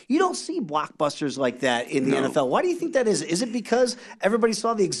NFL. You don't see blockbusters like that in the NFL. Why do you think that is? Is it because everybody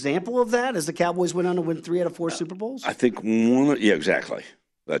saw the example of that as the Cowboys went on to win 3 out of 4 Super Bowls? I think exactly.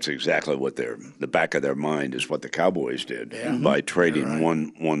 That's exactly what the back of their mind is what the Cowboys did by trading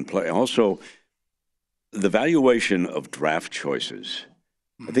one play. Also, the valuation of draft choices,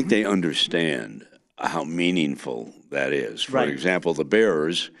 I think they understand how meaningful that is. For example, the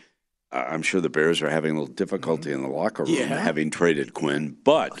Bears, I'm sure the Bears are having a little difficulty in the locker room having traded Quinn,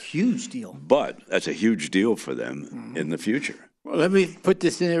 but a huge deal. But that's a huge deal for them in the future. Well, let me put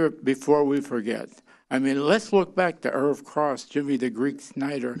this in there before we forget. I mean, let's look back to Irv Cross, Jimmy the Greek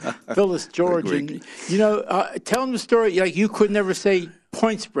Snyder, Phyllis George, and tell them the story like you could never say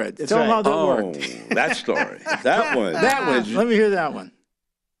point spread. Tell them how that worked. That story, that one. Let me hear that one.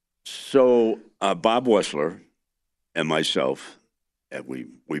 So Bob Wessler and myself,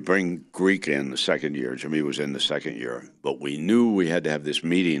 we bring Greek in the second year. Jimmy was in the second year, but we knew we had to have this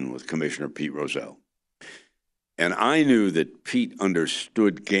meeting with Commissioner Pete Rozelle. And I knew that Pete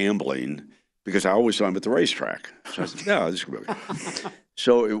understood gambling because I always saw him at the racetrack. So I said, yeah, this is going to be.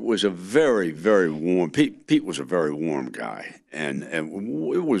 So it was a very, very warm. Pete was a very warm guy, and it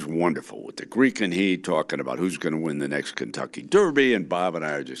was wonderful with the Greek and he talking about who's going to win the next Kentucky Derby, and Bob and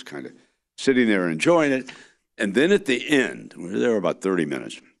I are just kind of sitting there enjoying it. And then at the end, we were there about 30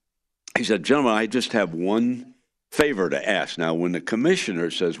 minutes, he said, gentlemen, I just have one favor to ask. Now, when the commissioner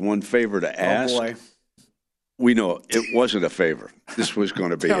says one favor to ask, we know it wasn't a favor. This was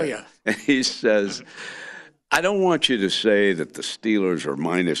going to be it. And he says, I don't want you to say that the Steelers are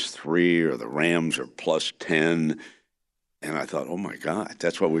 -3 or the Rams are +10. And I thought, oh, my God,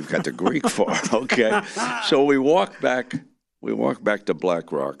 that's what we've got the Greek for. Okay. So we walk back to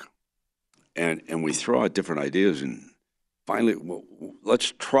Black Rock, and we throw out different ideas. And finally, well,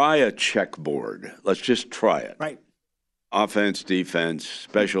 let's try a checkboard. Let's just try it. Right. Offense, defense,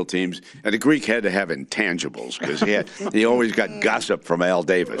 special teams. And the Greek had to have intangibles because he always got gossip from Al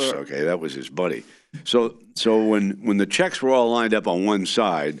Davis. Okay, that was his buddy. So when the checks were all lined up on one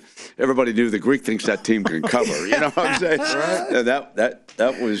side, everybody knew the Greek thinks that team can cover. You know what I'm saying? Right.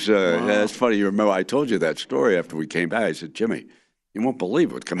 That was that's funny. You remember I told you that story after we came back. I said, Jimmy, you won't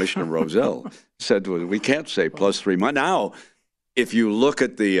believe what Commissioner Rozelle said to us. We can't say +3. Now, if you look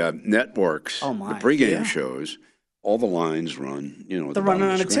at the networks, the pregame shows, all the lines run, they're running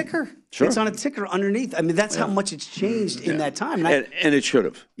on a ticker. Sure. It's on a ticker underneath. I mean, that's how much it's changed in that time. And it should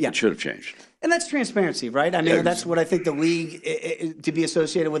have. Yeah. It should have changed. And that's transparency, right? I mean, that's what I think the league, to be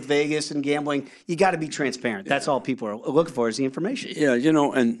associated with Vegas and gambling, you got to be transparent. That's all people are looking for is the information. Yeah,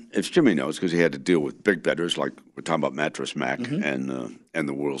 and if Jimmy knows, because he had to deal with big bettors like we're talking about Mattress Mac and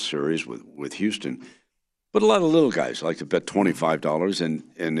the World Series with Houston. But a lot of little guys like to bet $25,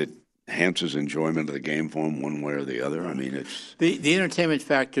 and it enhances enjoyment of the game for them one way or the other. I mean, it's the entertainment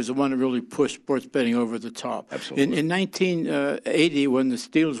factor is the one that really pushed sports betting over the top. Absolutely. In 1980, when the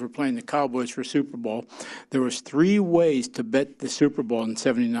Steelers were playing the Cowboys for Super Bowl, there was 3 ways to bet the Super Bowl in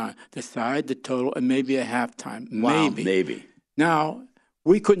 '79: the side, the total, and maybe a halftime. Wow, maybe. Now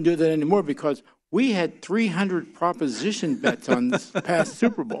we couldn't do that anymore because we had 300 proposition bets on this past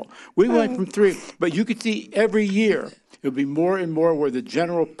Super Bowl. We went from 3, but you could see every year it would be more and more where the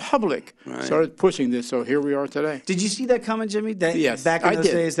general public started pushing this. So here we are today. Did you see that coming, Jimmy? Yes, back in those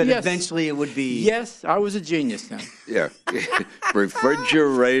days, that eventually it would be. Yes, I was a genius then. Yeah,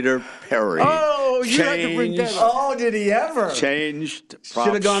 Refrigerator Perry. Oh, you had to bring that up. Oh, did he ever? Changed.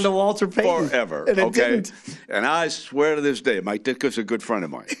 Should have gone to Walter Payton forever. And it didn't. And I swear to this day, Mike Ditka's a good friend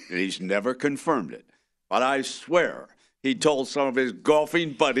of mine, and he's never confirmed it. But I swear he told some of his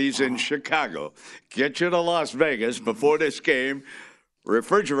golfing buddies in Chicago, get you to Las Vegas before this game.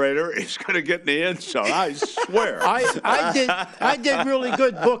 Refrigerator is going to get in the end zone. I swear. I did really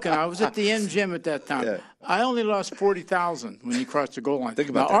good booking. I was at the MGM at that time. Yeah. I only lost $40,000 when he crossed the goal line. Think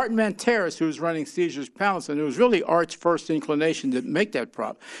about that. Art Manteris, who was running Caesar's Palace, and it was really Art's first inclination to make that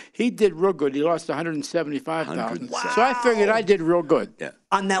prop. He did real good. He lost $175,000. Wow. So I figured I did real good. Yeah.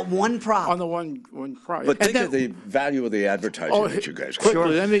 On that one prop. On the one prop. But think of the value of the advertising that you guys got.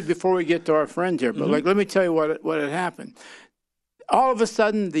 Quickly, before we get to our friend here, but let me tell you what had happened. All of a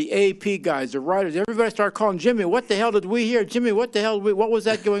sudden, the AP guys, the writers, everybody started calling Jimmy, what the hell did we hear? Jimmy, what the hell? What was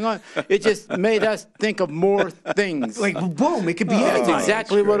that going on? It just made us think of more things. Like, boom, it could be anything. That's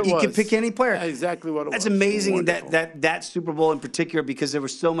exactly what it was. You could pick any player. Exactly what it was. That's amazing that Super Bowl in particular, because there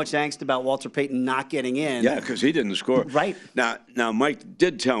was so much angst about Walter Payton not getting in. Yeah, because he didn't score. Right. Now, Mike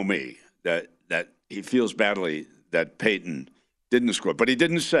did tell me that he feels badly that Payton didn't score, but he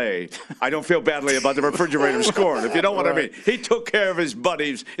didn't say, I don't feel badly about the refrigerator scoring, if you know what I mean. He took care of his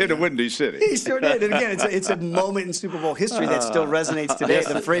buddies in a windy city. He sure did. And again, it's a moment in Super Bowl history that still resonates today,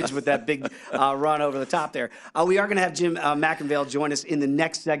 the fridge with that big run over the top there. We are going to have Jim McIngvale join us in the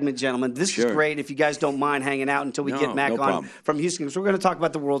next segment, gentlemen. This is great if you guys don't mind hanging out until we get Mac on from Houston. So we're going to talk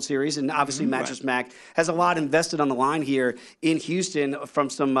about the World Series, and obviously Mattress Mac has a lot invested on the line here in Houston from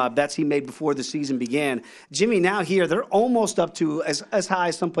some bets he made before the season began. Jimmy, now here, they're almost up to as high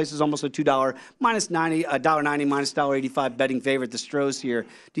as some places, almost a $2 -$1.90, -$1.85 betting favorite, the Stros here.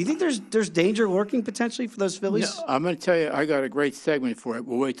 Do you think there's danger lurking potentially for those Phillies? No, I'm going to tell you, I got a great segment for it.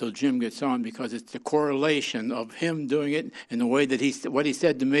 We'll wait till Jim gets on because it's the correlation of him doing it and the way that what he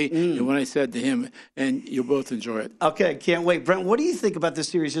said to me and what I said to him, and you'll both enjoy it. Okay, can't wait. Brent, what do you think about this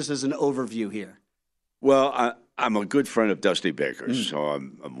series just as an overview here? Well, I'm a good friend of Dusty Baker's, so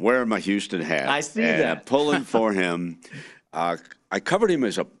I'm wearing my Houston hat. I see that. I'm pulling for him. I covered him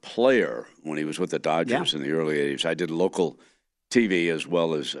as a player when he was with the Dodgers in the early 80s. I did local TV as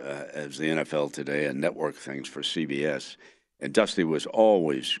well as the NFL Today and network things for CBS. And Dusty was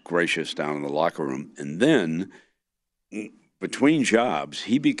always gracious down in the locker room. And then, between jobs,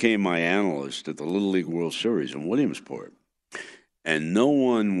 he became my analyst at the Little League World Series in Williamsport. And no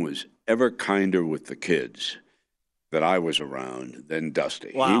one was ever kinder with the kids that I was around than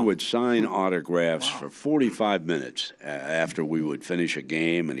Dusty. Wow. He would sign autographs for 45 minutes after we would finish a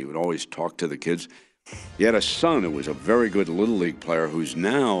game, and he would always talk to the kids. He had a son who was a very good Little League player who's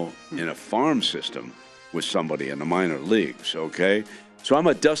now in a farm system with somebody in the minor leagues, okay? So I'm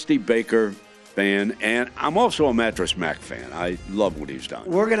a Dusty Baker fan, and I'm also a Mattress Mac fan. I love what he's done.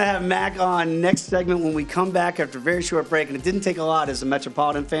 We're going to have Mac on next segment when we come back after a very short break, and it didn't take a lot as a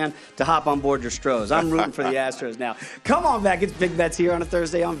Metropolitan fan to hop on board your Stros. I'm rooting for the Astros now. Come on back. It's Big Bets here on a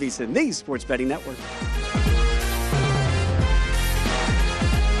Thursday on VSiN, the Sports Betting Network.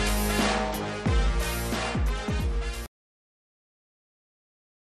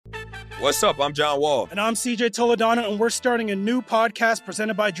 What's up? I'm John Wall. And I'm CJ Toledano, and we're starting a new podcast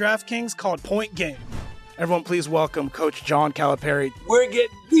presented by DraftKings called Point Game. Everyone, please welcome Coach John Calipari. We're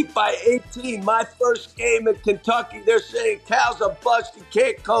getting beat by 18. My first game in Kentucky, they're saying Cal's a bust. He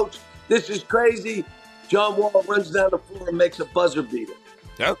can't coach. This is crazy. John Wall runs down the floor and makes a buzzer beater.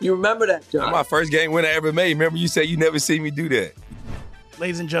 Yep. You remember that, John? That's my first game winner I ever made. Remember you said you never seen me do that.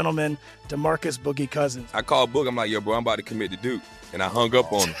 Ladies and gentlemen, DeMarcus Boogie Cousins. I called Boog. I'm like, yo, bro, I'm about to commit to Duke. And I hung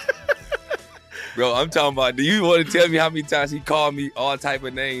up on him. Bro, I'm talking about, do you want to tell me how many times he called me all type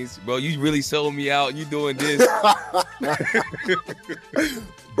of names? Bro, you really sold me out. You doing this.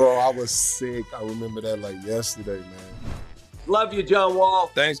 Bro, I was sick. I remember that like yesterday, man. Love you, John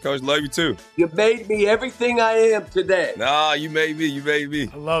Wall. Thanks, Coach. Love you, too. You made me everything I am today. Nah, you made me. You made me.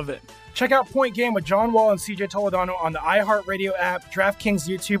 I love it. Check out Point Game with John Wall and CJ Toledano on the iHeartRadio app, DraftKings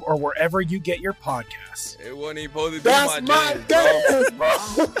YouTube, or wherever you get your podcasts. It wasn't even supposed to be That's my dance, bro.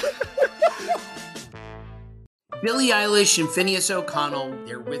 Billie Eilish and Phineas O'Connell,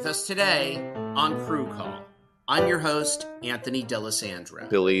 they're with us today on Crew Call. I'm your host, Anthony D'Alessandro.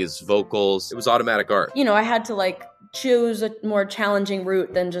 Billie's vocals, it was automatic art. You know, I had to choose a more challenging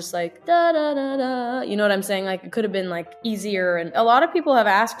route than just da da da da. You know what I'm saying? It could have been easier. And a lot of people have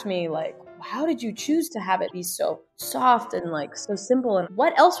asked me how did you choose to have it be so soft and so simple? And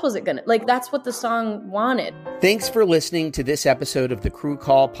what else was it gonna that's what the song wanted. Thanks for listening to this episode of the Crew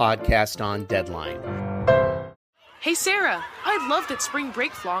Call podcast on Deadline. Hey, Sarah, I love that spring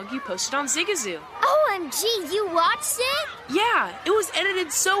break vlog you posted on Zigazoo. OMG, you watched it? Yeah, it was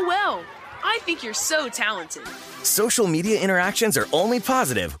edited so well. I think you're so talented. Social media interactions are only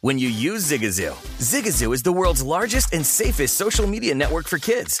positive when you use Zigazoo. Zigazoo is the world's largest and safest social media network for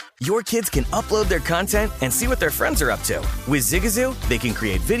kids. Your kids can upload their content and see what their friends are up to. With Zigazoo, they can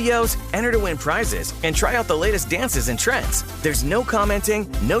create videos, enter to win prizes, and try out the latest dances and trends. There's no commenting,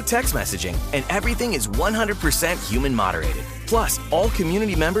 no text messaging, and everything is 100% human moderated. Plus, all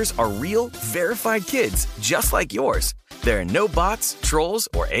community members are real, verified kids just like yours. There are no bots, trolls,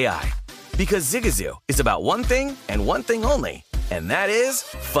 or AI. Because Zigazoo is about one thing and one thing only, and that is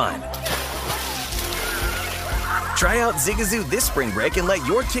fun. Try out Zigazoo this spring break and let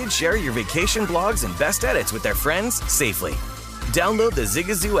your kids share your vacation blogs and best edits with their friends safely. Download the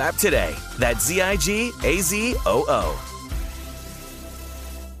Zigazoo app today. That's Zigazoo.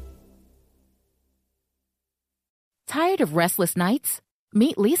 Tired of restless nights?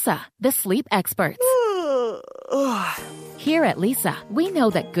 Meet Lisa, the sleep experts. Here at Lisa, we know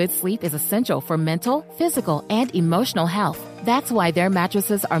that good sleep is essential for mental, physical, and emotional health. That's why their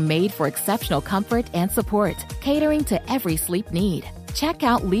mattresses are made for exceptional comfort and support, catering to every sleep need. Check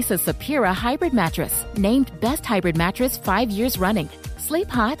out Lisa's Sapira Hybrid Mattress, named Best Hybrid Mattress 5 years running. Sleep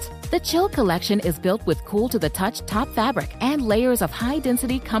hot? The Chill Collection is built with cool-to-the-touch top fabric and layers of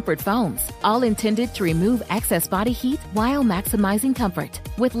high-density comfort foams, all intended to remove excess body heat while maximizing comfort.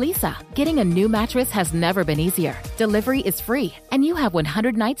 With Lisa, getting a new mattress has never been easier. Delivery is free, and you have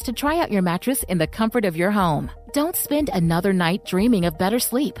 100 nights to try out your mattress in the comfort of your home. Don't spend another night dreaming of better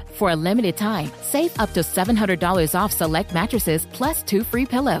sleep. For a limited time, save up to $700 off select mattresses plus 2 free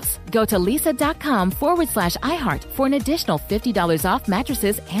pillows. Go to lisa.com/iHeart for an additional $50 off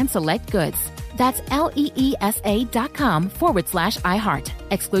mattresses and select goods. That's LEESA.com/iHeart.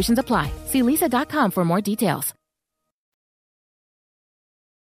 Exclusions apply. See lisa.com for more details.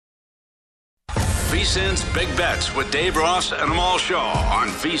 VSiN's Big Bets with Dave Ross and Amal Shaw on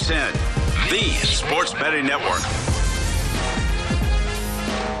VSiN, the Sports Betting Network.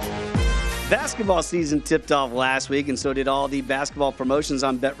 Basketball season tipped off last week, and so did all the basketball promotions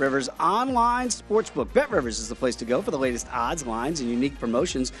on BetRivers online sportsbook. BetRivers is the place to go for the latest odds, lines, and unique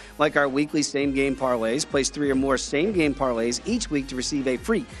promotions like our weekly same-game parlays. Place 3 or more same-game parlays each week to receive a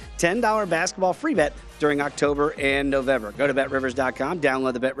free $10 basketball free bet during October and November. Go to BetRivers.com,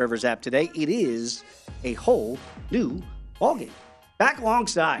 download the BetRivers app today. It is a whole new ballgame. Back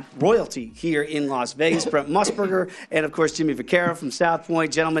alongside royalty here in Las Vegas, Brent Musburger, and of course Jimmy Vaccaro from South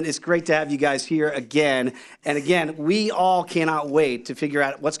Point. Gentlemen, it's great to have you guys here again. And again, we all cannot wait to figure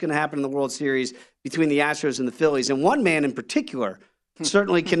out what's going to happen in the World Series between the Astros and the Phillies. And one man in particular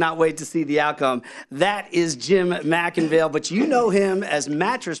certainly cannot wait to see the outcome. That is Jim McIngvale, but you know him as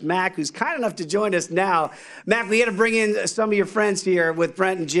Mattress Mac, who's kind enough to join us now. Mac, we had to bring in some of your friends here with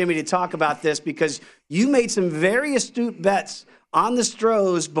Brent and Jimmy to talk about this because you made some very astute bets on the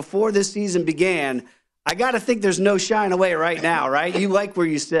Stros before this season began. I got to think there's no shying away right now, right? You like where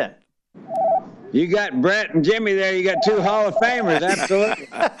you sit. You got Brett and Jimmy there. You got 2 Hall of Famers, absolutely.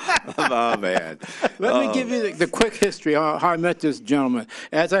 Oh, man. Let me give you the quick history how I met this gentleman.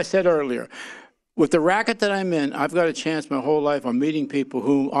 As I said earlier, with the racket that I'm in, I've got a chance my whole life on meeting people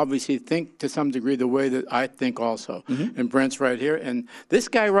who obviously think to some degree the way that I think also. Mm-hmm. And Brent's right here. And this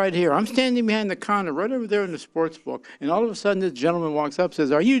guy right here, I'm standing behind the counter right over there in the sports book. And all of a sudden this gentleman walks up and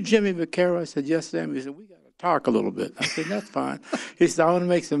says, "Are you Jimmy Vaccaro?" I said, "Yes, Sam." He said, "We got to talk a little bit." I said, "That's fine." He said, "I want to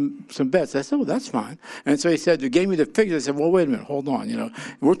make some bets." I said, "Well, that's fine." And so he said, he gave me the figures. I said, "Well, wait a minute, hold on.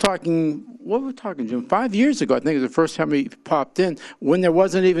 We're talking, what were we talking, Jim? 5 years ago, I think it was the first time he popped in, when there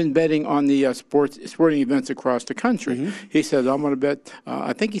wasn't even betting on the sporting events across the country." Mm-hmm. He said, "I'm going to bet,"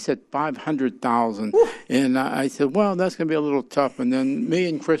 I think he said 500,000. And I said, "Well, that's going to be a little tough." And then me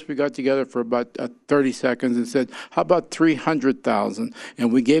and Chris, we got together for about 30 seconds and said, "How about 300,000?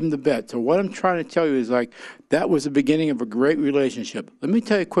 And we gave him the bet. So what I'm trying to tell you is that was the beginning of a great relationship. Let me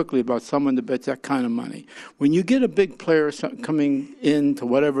tell you quickly about someone that bets that kind of money. When you get a big player coming in to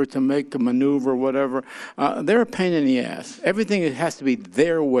whatever to make a maneuver, whatever, they're a pain in the ass. Everything has to be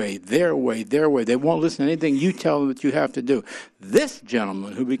their way, their way, their way. They won't listen to anything you tell them that you have to do. This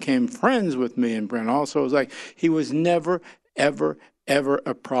gentleman who became friends with me and Brent also was he was never, ever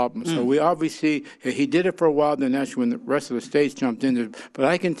a problem. So we obviously, he did it for a while, then that's when the rest of the states jumped in. But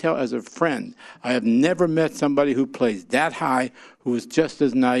I can tell as a friend, I have never met somebody who plays that high who is just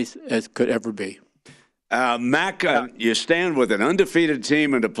as nice as could ever be. Mac, you stand with an undefeated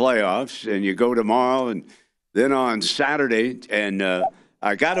team in the playoffs, and you go tomorrow and then on Saturday, and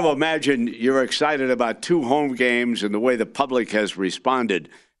I got to imagine you're excited about 2 home games and the way the public has responded.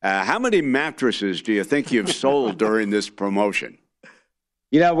 How many mattresses do you think you've sold during this promotion?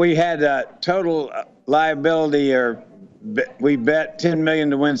 We had a total liability, we bet $10 million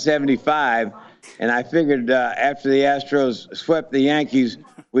to win 75, and I figured after the Astros swept the Yankees,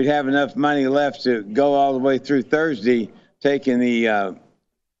 we'd have enough money left to go all the way through Thursday, taking the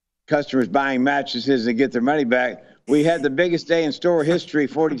customers buying mattresses and get their money back. We had the biggest day in store history,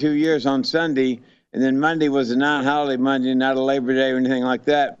 42 years on Sunday, and then Monday was a non-holiday Monday, not a Labor Day or anything like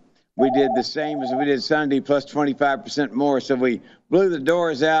that. We did the same as we did Sunday, plus 25% more. So we blew the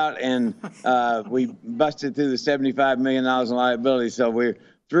doors out, and we busted through the $75 million in liability. So we're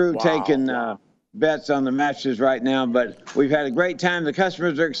through taking bets on the matches right now. But we've had a great time. The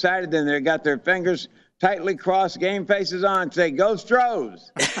customers are excited, and they've got their fingers tightly crossed, game faces on, say, "Go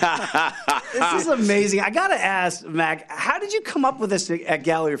Stros." This is amazing. I got to ask, Mac, how did you come up with this at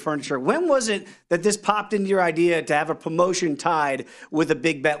Gallery Furniture? When was it that this popped into your idea to have a promotion tied with a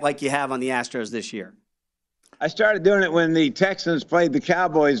big bet like you have on the Astros this year? I started doing it when the Texans played the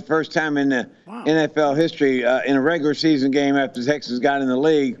Cowboys the first time in the NFL history in a regular season game after the Texans got in the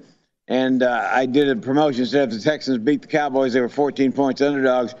league. And I did a promotion. Instead of the Texans beat the Cowboys, they were 14 points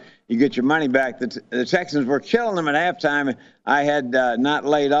underdogs. You get your money back. The Texans were killing them at halftime. I had not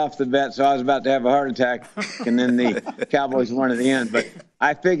laid off the bet, so I was about to have a heart attack, and then the Cowboys won at the end. But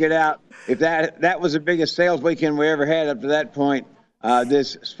I figured out if that was the biggest sales weekend we ever had up to that point,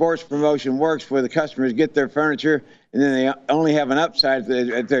 this sports promotion works where the customers get their furniture, and then they only have an upside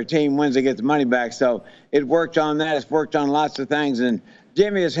if their team wins, they get the money back. So it worked on that. It's worked on lots of things, and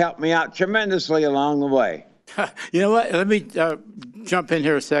Jimmy has helped me out tremendously along the way. You know what? Let me jump in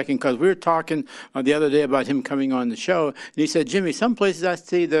here a second, because we were talking the other day about him coming on the show, and he said, "Jimmy, some places I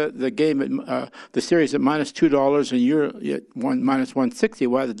see the game at the series at -$2, and you're at minus 160.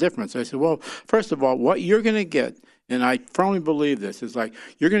 Why the difference?" I said, "Well, first of all, what you're going to get and I firmly believe this, is like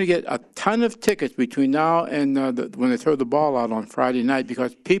you're going to get a ton of tickets between now and when they throw the ball out on Friday night,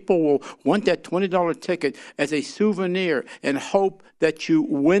 because people will want that $20 ticket as a souvenir and hope that you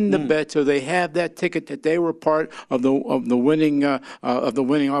win the bet, so they have that ticket that they were part of the winning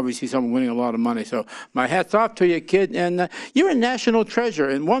Obviously, someone winning a lot of money. So my hat's off to you, kid, and you're a national treasure.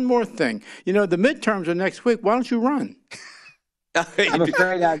 And one more thing, the midterms are next week. Why don't you run? I'm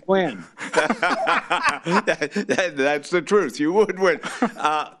afraid I'd win. That's the truth. You would win.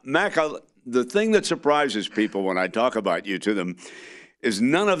 Mac, the thing that surprises people when I talk about you to them is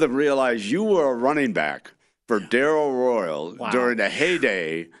none of them realize you were a running back for Darrell Royal during the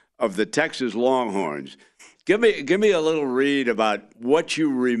heyday of the Texas Longhorns. Give me a little read about what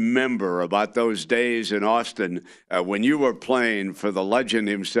you remember about those days in Austin when you were playing for the legend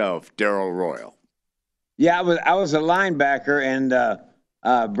himself, Darrell Royal. Yeah, I was a linebacker, and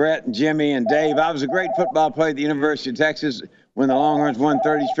Brett and Jimmy and Dave. I was a great football player at the University of Texas when the Longhorns won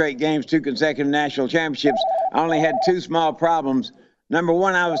 30 straight games, 2 consecutive national championships. I only had 2 small problems. Number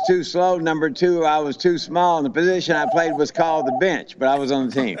 1, I was too slow. Number 2, I was too small. And the position I played was called the bench, but I was on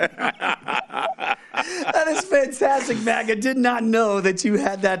the team. That is fantastic, Mac. I did not know that you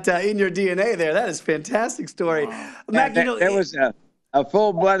had that in your DNA there. That is a fantastic story. Wow. Mac, there was a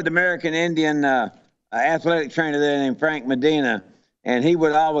full-blooded American Indian athletic trainer there named Frank Medina, and he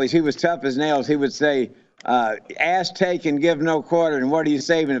was tough as nails. He would say, ask, take, and give no quarter, and what are you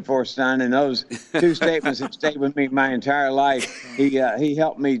saving it for, son? And those 2 statements have stayed with me my entire life. He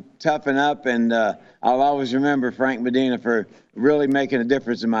helped me toughen up, and I'll always remember Frank Medina for really making a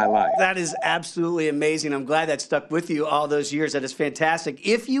difference in my life. That is absolutely amazing. I'm glad that stuck with you all those years. That is fantastic.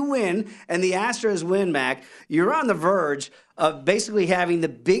 If you win, and the Astros win, Mac, you're on the verge of basically having the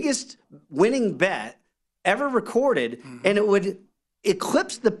biggest winning bet ever recorded, and it would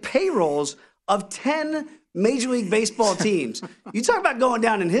eclipse the payrolls of 10 Major League Baseball teams. You talk about going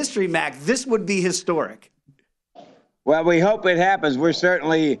down in history, Mac. This would be historic. Well, we hope it happens.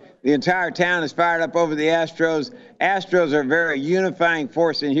 The entire town is fired up over the Astros. Astros are a very unifying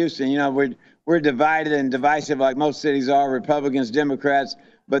force in Houston. We're divided and divisive like most cities are, Republicans, Democrats.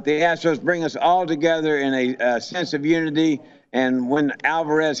 But the Astros bring us all together in a sense of unity. And when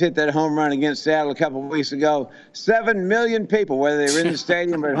Alvarez hit that home run against Seattle a couple of weeks ago, 7 million people, whether they were in the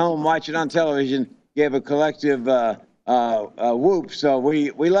stadium or at home watching on television, gave a collective whoop. So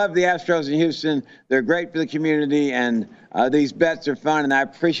we love the Astros in Houston. They're great for the community, and these bets are fun. And I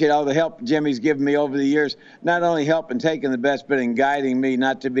appreciate all the help Jimmy's given me over the years, not only help in taking the bets, but in guiding me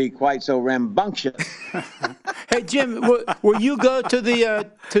not to be quite so rambunctious. Hey, Jim, will you go to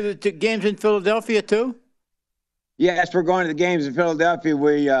the games in Philadelphia too? Yes, we're going to the games in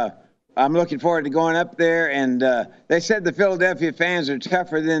Philadelphia. I'm looking forward to going up there, and they said the Philadelphia fans are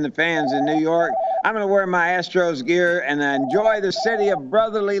tougher than the fans in New York. I'm going to wear my Astros gear and enjoy the city of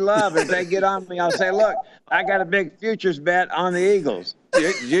brotherly love. If they get on me, I'll say, look, I got a big futures bet on the Eagles.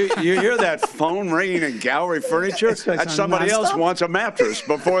 You hear that phone ringing in gallery furniture? That's somebody else wants a mattress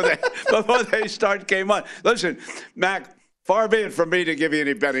before they start game on. Listen, Mac, far be it from me to give you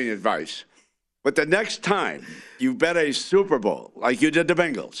any betting advice. But the next time you bet a Super Bowl, like you did the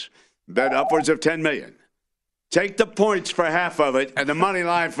Bengals, bet upwards of $10 million, take the points for half of it and the money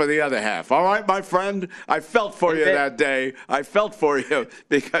line for the other half. All right, my friend? I felt for you that day. I felt for you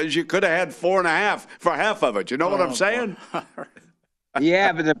because you could have had 4.5 for half of it. You know what I'm saying?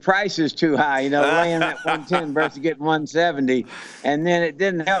 Yeah, but the price is too high, laying at 110 versus getting 170. And then it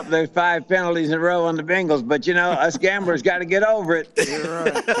didn't help. There's 5 penalties in a row on the Bengals. But, us gamblers got to get over it. You're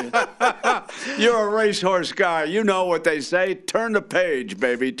right. You're a racehorse guy. You know what they say. Turn the page,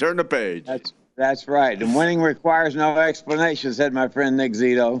 baby. Turn the page. That's right. And winning requires no explanation, said my friend Nick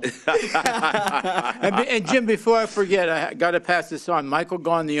Zito. And Jim, before I forget, I got to pass this on. Michael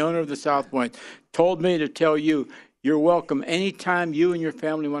Gaughan, the owner of the South Point, told me to tell you, you're welcome anytime you and your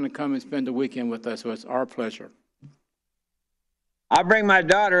family want to come and spend a weekend with us. So it's our pleasure. I'll bring my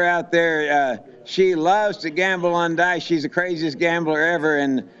daughter out there. She loves to gamble on dice. She's the craziest gambler ever,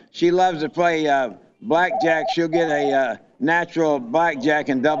 and she loves to play blackjack. She'll get a natural blackjack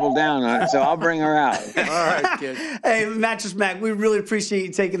and double down on it. So I'll bring her out. All right, kid. Hey, Mattress Mac, we really appreciate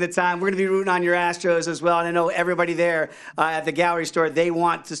you taking the time. We're going to be rooting on your Astros as well. And I know everybody there at the Gallery Store, they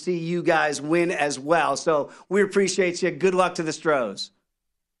want to see you guys win as well. So we appreciate you. Good luck to the Stros.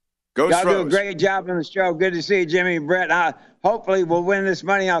 Go Y'all Stros. do a great job on the show. Good to see you, Jimmy and Brett. Hopefully we'll win this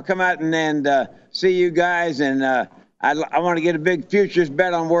money. I'll come out and see you guys. And I want to get a big futures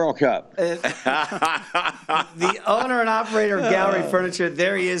bet on World Cup. The owner and operator of Gallery Furniture,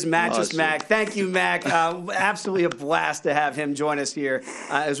 there he is, Mattress Awesome. Mac. Thank you, Mac. Absolutely a blast to have him join us here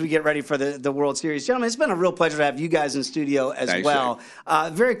as we get ready for the World Series. Gentlemen, it's been a real pleasure to have you guys in studio as Thanks, well.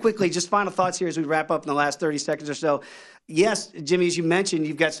 Very quickly, just final thoughts here as we wrap up in the last 30 seconds or so. Yes, Jimmy, as you mentioned,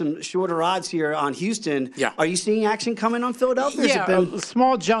 you've got some shorter odds here on Houston. Yeah. Are you seeing action coming on Philadelphia? Yeah, a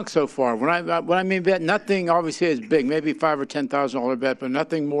small junk so far. When I mean bet, nothing obviously is big, maybe $5,000 or $10,000 bet, but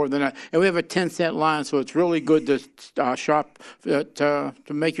nothing more than that. And we have a 10-cent line, so it's really good to shop to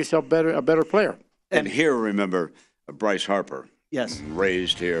make yourself a better player. And here, remember, Bryce Harper. Yes.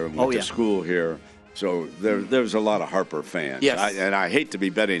 Raised here, went to school here. So there's a lot of Harper fans. Yes. And I hate to be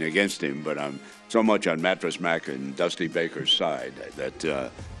betting against him, but I'm so much on Mattress Mac and Dusty Baker's side that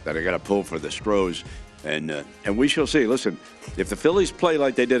I got to pull for the Stros. And we shall see. Listen, if the Phillies play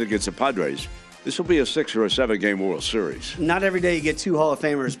like they did against the Padres, this will be a 6 or a 7-game World Series. Not every day you get two Hall of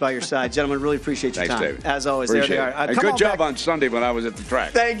Famers by your side. Gentlemen, really appreciate your Thanks, time. David. As always, Appreciate there they are. it. And good job on Sunday when I was at the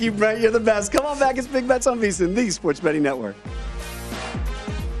track. Thank you, Brent. You're the best. Come on back. It's Big Bets on VSiN, the Sports Betting Network.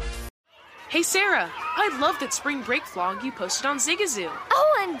 Hey, Sarah, I love that spring break vlog you posted on Zigazoo.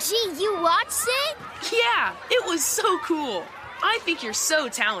 OMG, you watched it? Yeah, it was so cool. I think you're so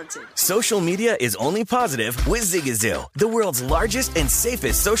talented. Social media is only positive with Zigazoo, the world's largest and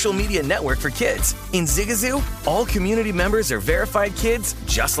safest social media network for kids. In Zigazoo, all community members are verified kids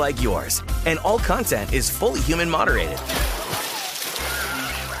just like yours, and all content is fully human moderated.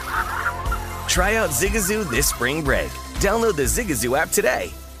 Try out Zigazoo this spring break. Download the Zigazoo app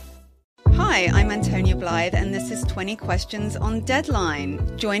today. Hi, I'm Antonia Blythe, and this is 20 Questions on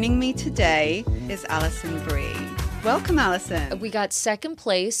Deadline. Joining me today is Alison Brie. Welcome, Alison. We got second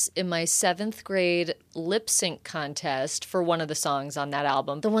place in my 7th grade lip sync contest for one of the songs on that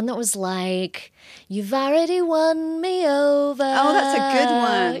album. The one that was like, "You've already won me over." Oh, that's a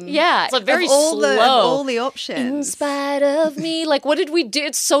good one. Yeah. It's like very of all slow. Of all the options. In spite of me. Like, what did we do?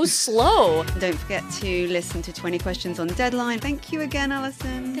 It's so slow. Don't forget to listen to 20 Questions on Deadline. Thank you again,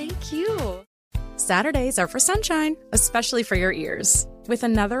 Alison. Thank you. Saturdays are for sunshine, especially for your ears. With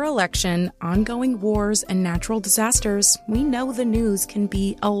another election, ongoing wars, and natural disasters, we know the news can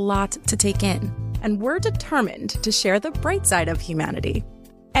be a lot to take in. And we're determined to share the bright side of humanity.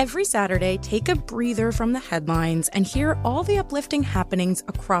 Every Saturday, take a breather from the headlines and hear all the uplifting happenings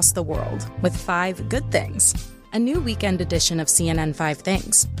across the world with 5 Good Things, a new weekend edition of CNN 5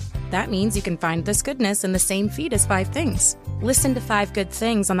 Things. That means you can find this goodness in the same feed as 5 Things. Listen to 5 Good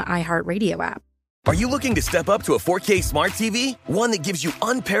Things on the iHeartRadio app. Are you looking to step up to a 4K smart TV? One that gives you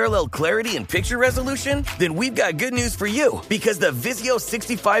unparalleled clarity and picture resolution? Then we've got good news for you, because the Vizio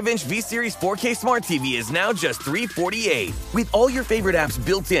 65-inch V-Series 4K smart TV is now just $348. With all your favorite apps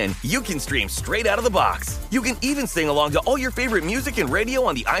built in, you can stream straight out of the box. You can even sing along to all your favorite music and radio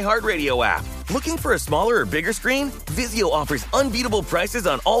on the iHeartRadio app. Looking for a smaller or bigger screen? Vizio offers unbeatable prices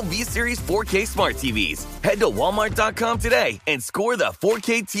on all V-Series 4K smart TVs. Head to Walmart.com today and score the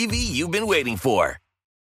 4K TV you've been waiting for.